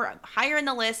get more higher in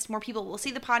the list. More people will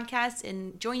see the podcast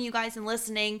and join you guys in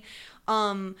listening.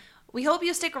 We hope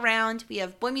you stick around. We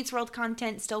have Boy Meets World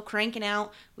content still cranking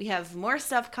out. We have more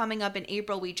stuff coming up in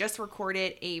April. We just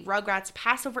recorded a Rugrats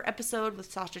Passover episode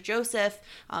with Sasha Joseph.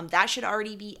 That should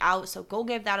already be out, so go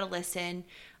give that a listen.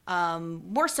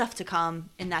 More stuff to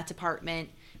come in that department.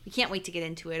 We can't wait to get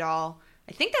into it all.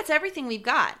 I think that's everything we've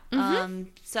got.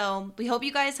 So we hope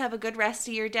you guys have a good rest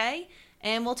of your day,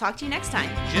 and we'll talk to you next time.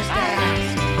 Just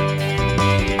ask.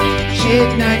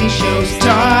 Shit 90 shows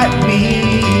taught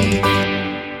me.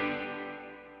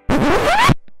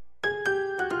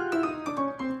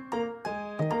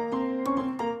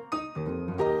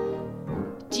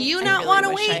 Do you I not really want to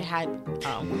wish wait? I had.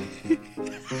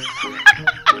 Oh.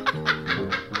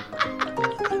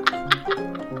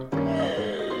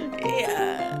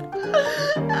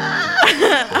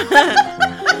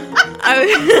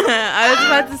 I was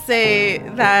about to say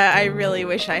that I really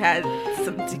wish I had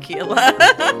some tequila.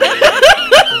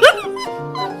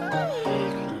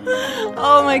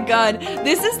 Oh my god.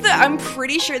 I'm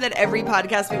pretty sure that every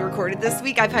podcast we recorded this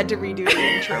week, I've had to redo the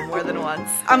intro more than once.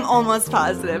 I'm almost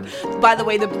positive. By the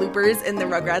way, the bloopers in the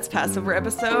Rugrats Passover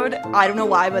episode, I don't know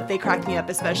why, but they cracked me up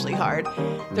especially hard.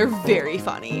 They're very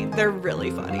funny. They're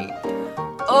really funny.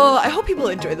 Oh, I hope people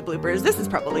enjoy the bloopers. This is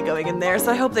probably going in there,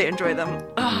 so I hope they enjoy them.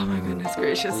 Oh my goodness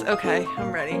gracious. Okay,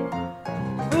 I'm ready.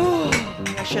 Ooh,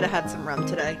 I should have had some rum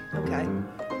today. Okay.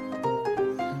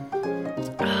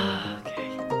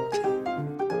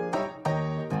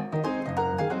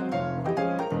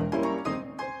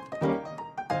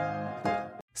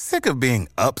 Sick of being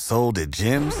upsold at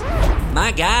gyms?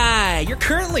 My guy, you're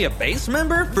currently a base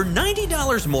member? For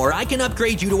 $90 more, I can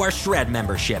upgrade you to our Shred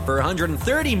membership. For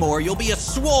 $130 more, you'll be a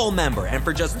Swole member. And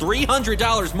for just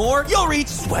 $300 more, you'll reach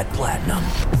Sweat Platinum.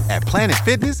 At Planet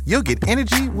Fitness, you'll get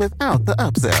energy without the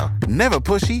upsell. Never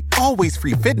pushy, always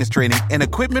free fitness training and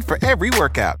equipment for every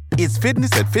workout. It's fitness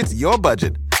that fits your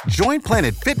budget. Join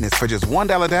Planet Fitness for just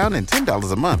 $1 down and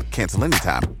 $10 a month. Cancel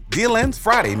anytime. Deal ends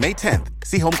Friday, May 10th.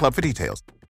 See Home Club for details.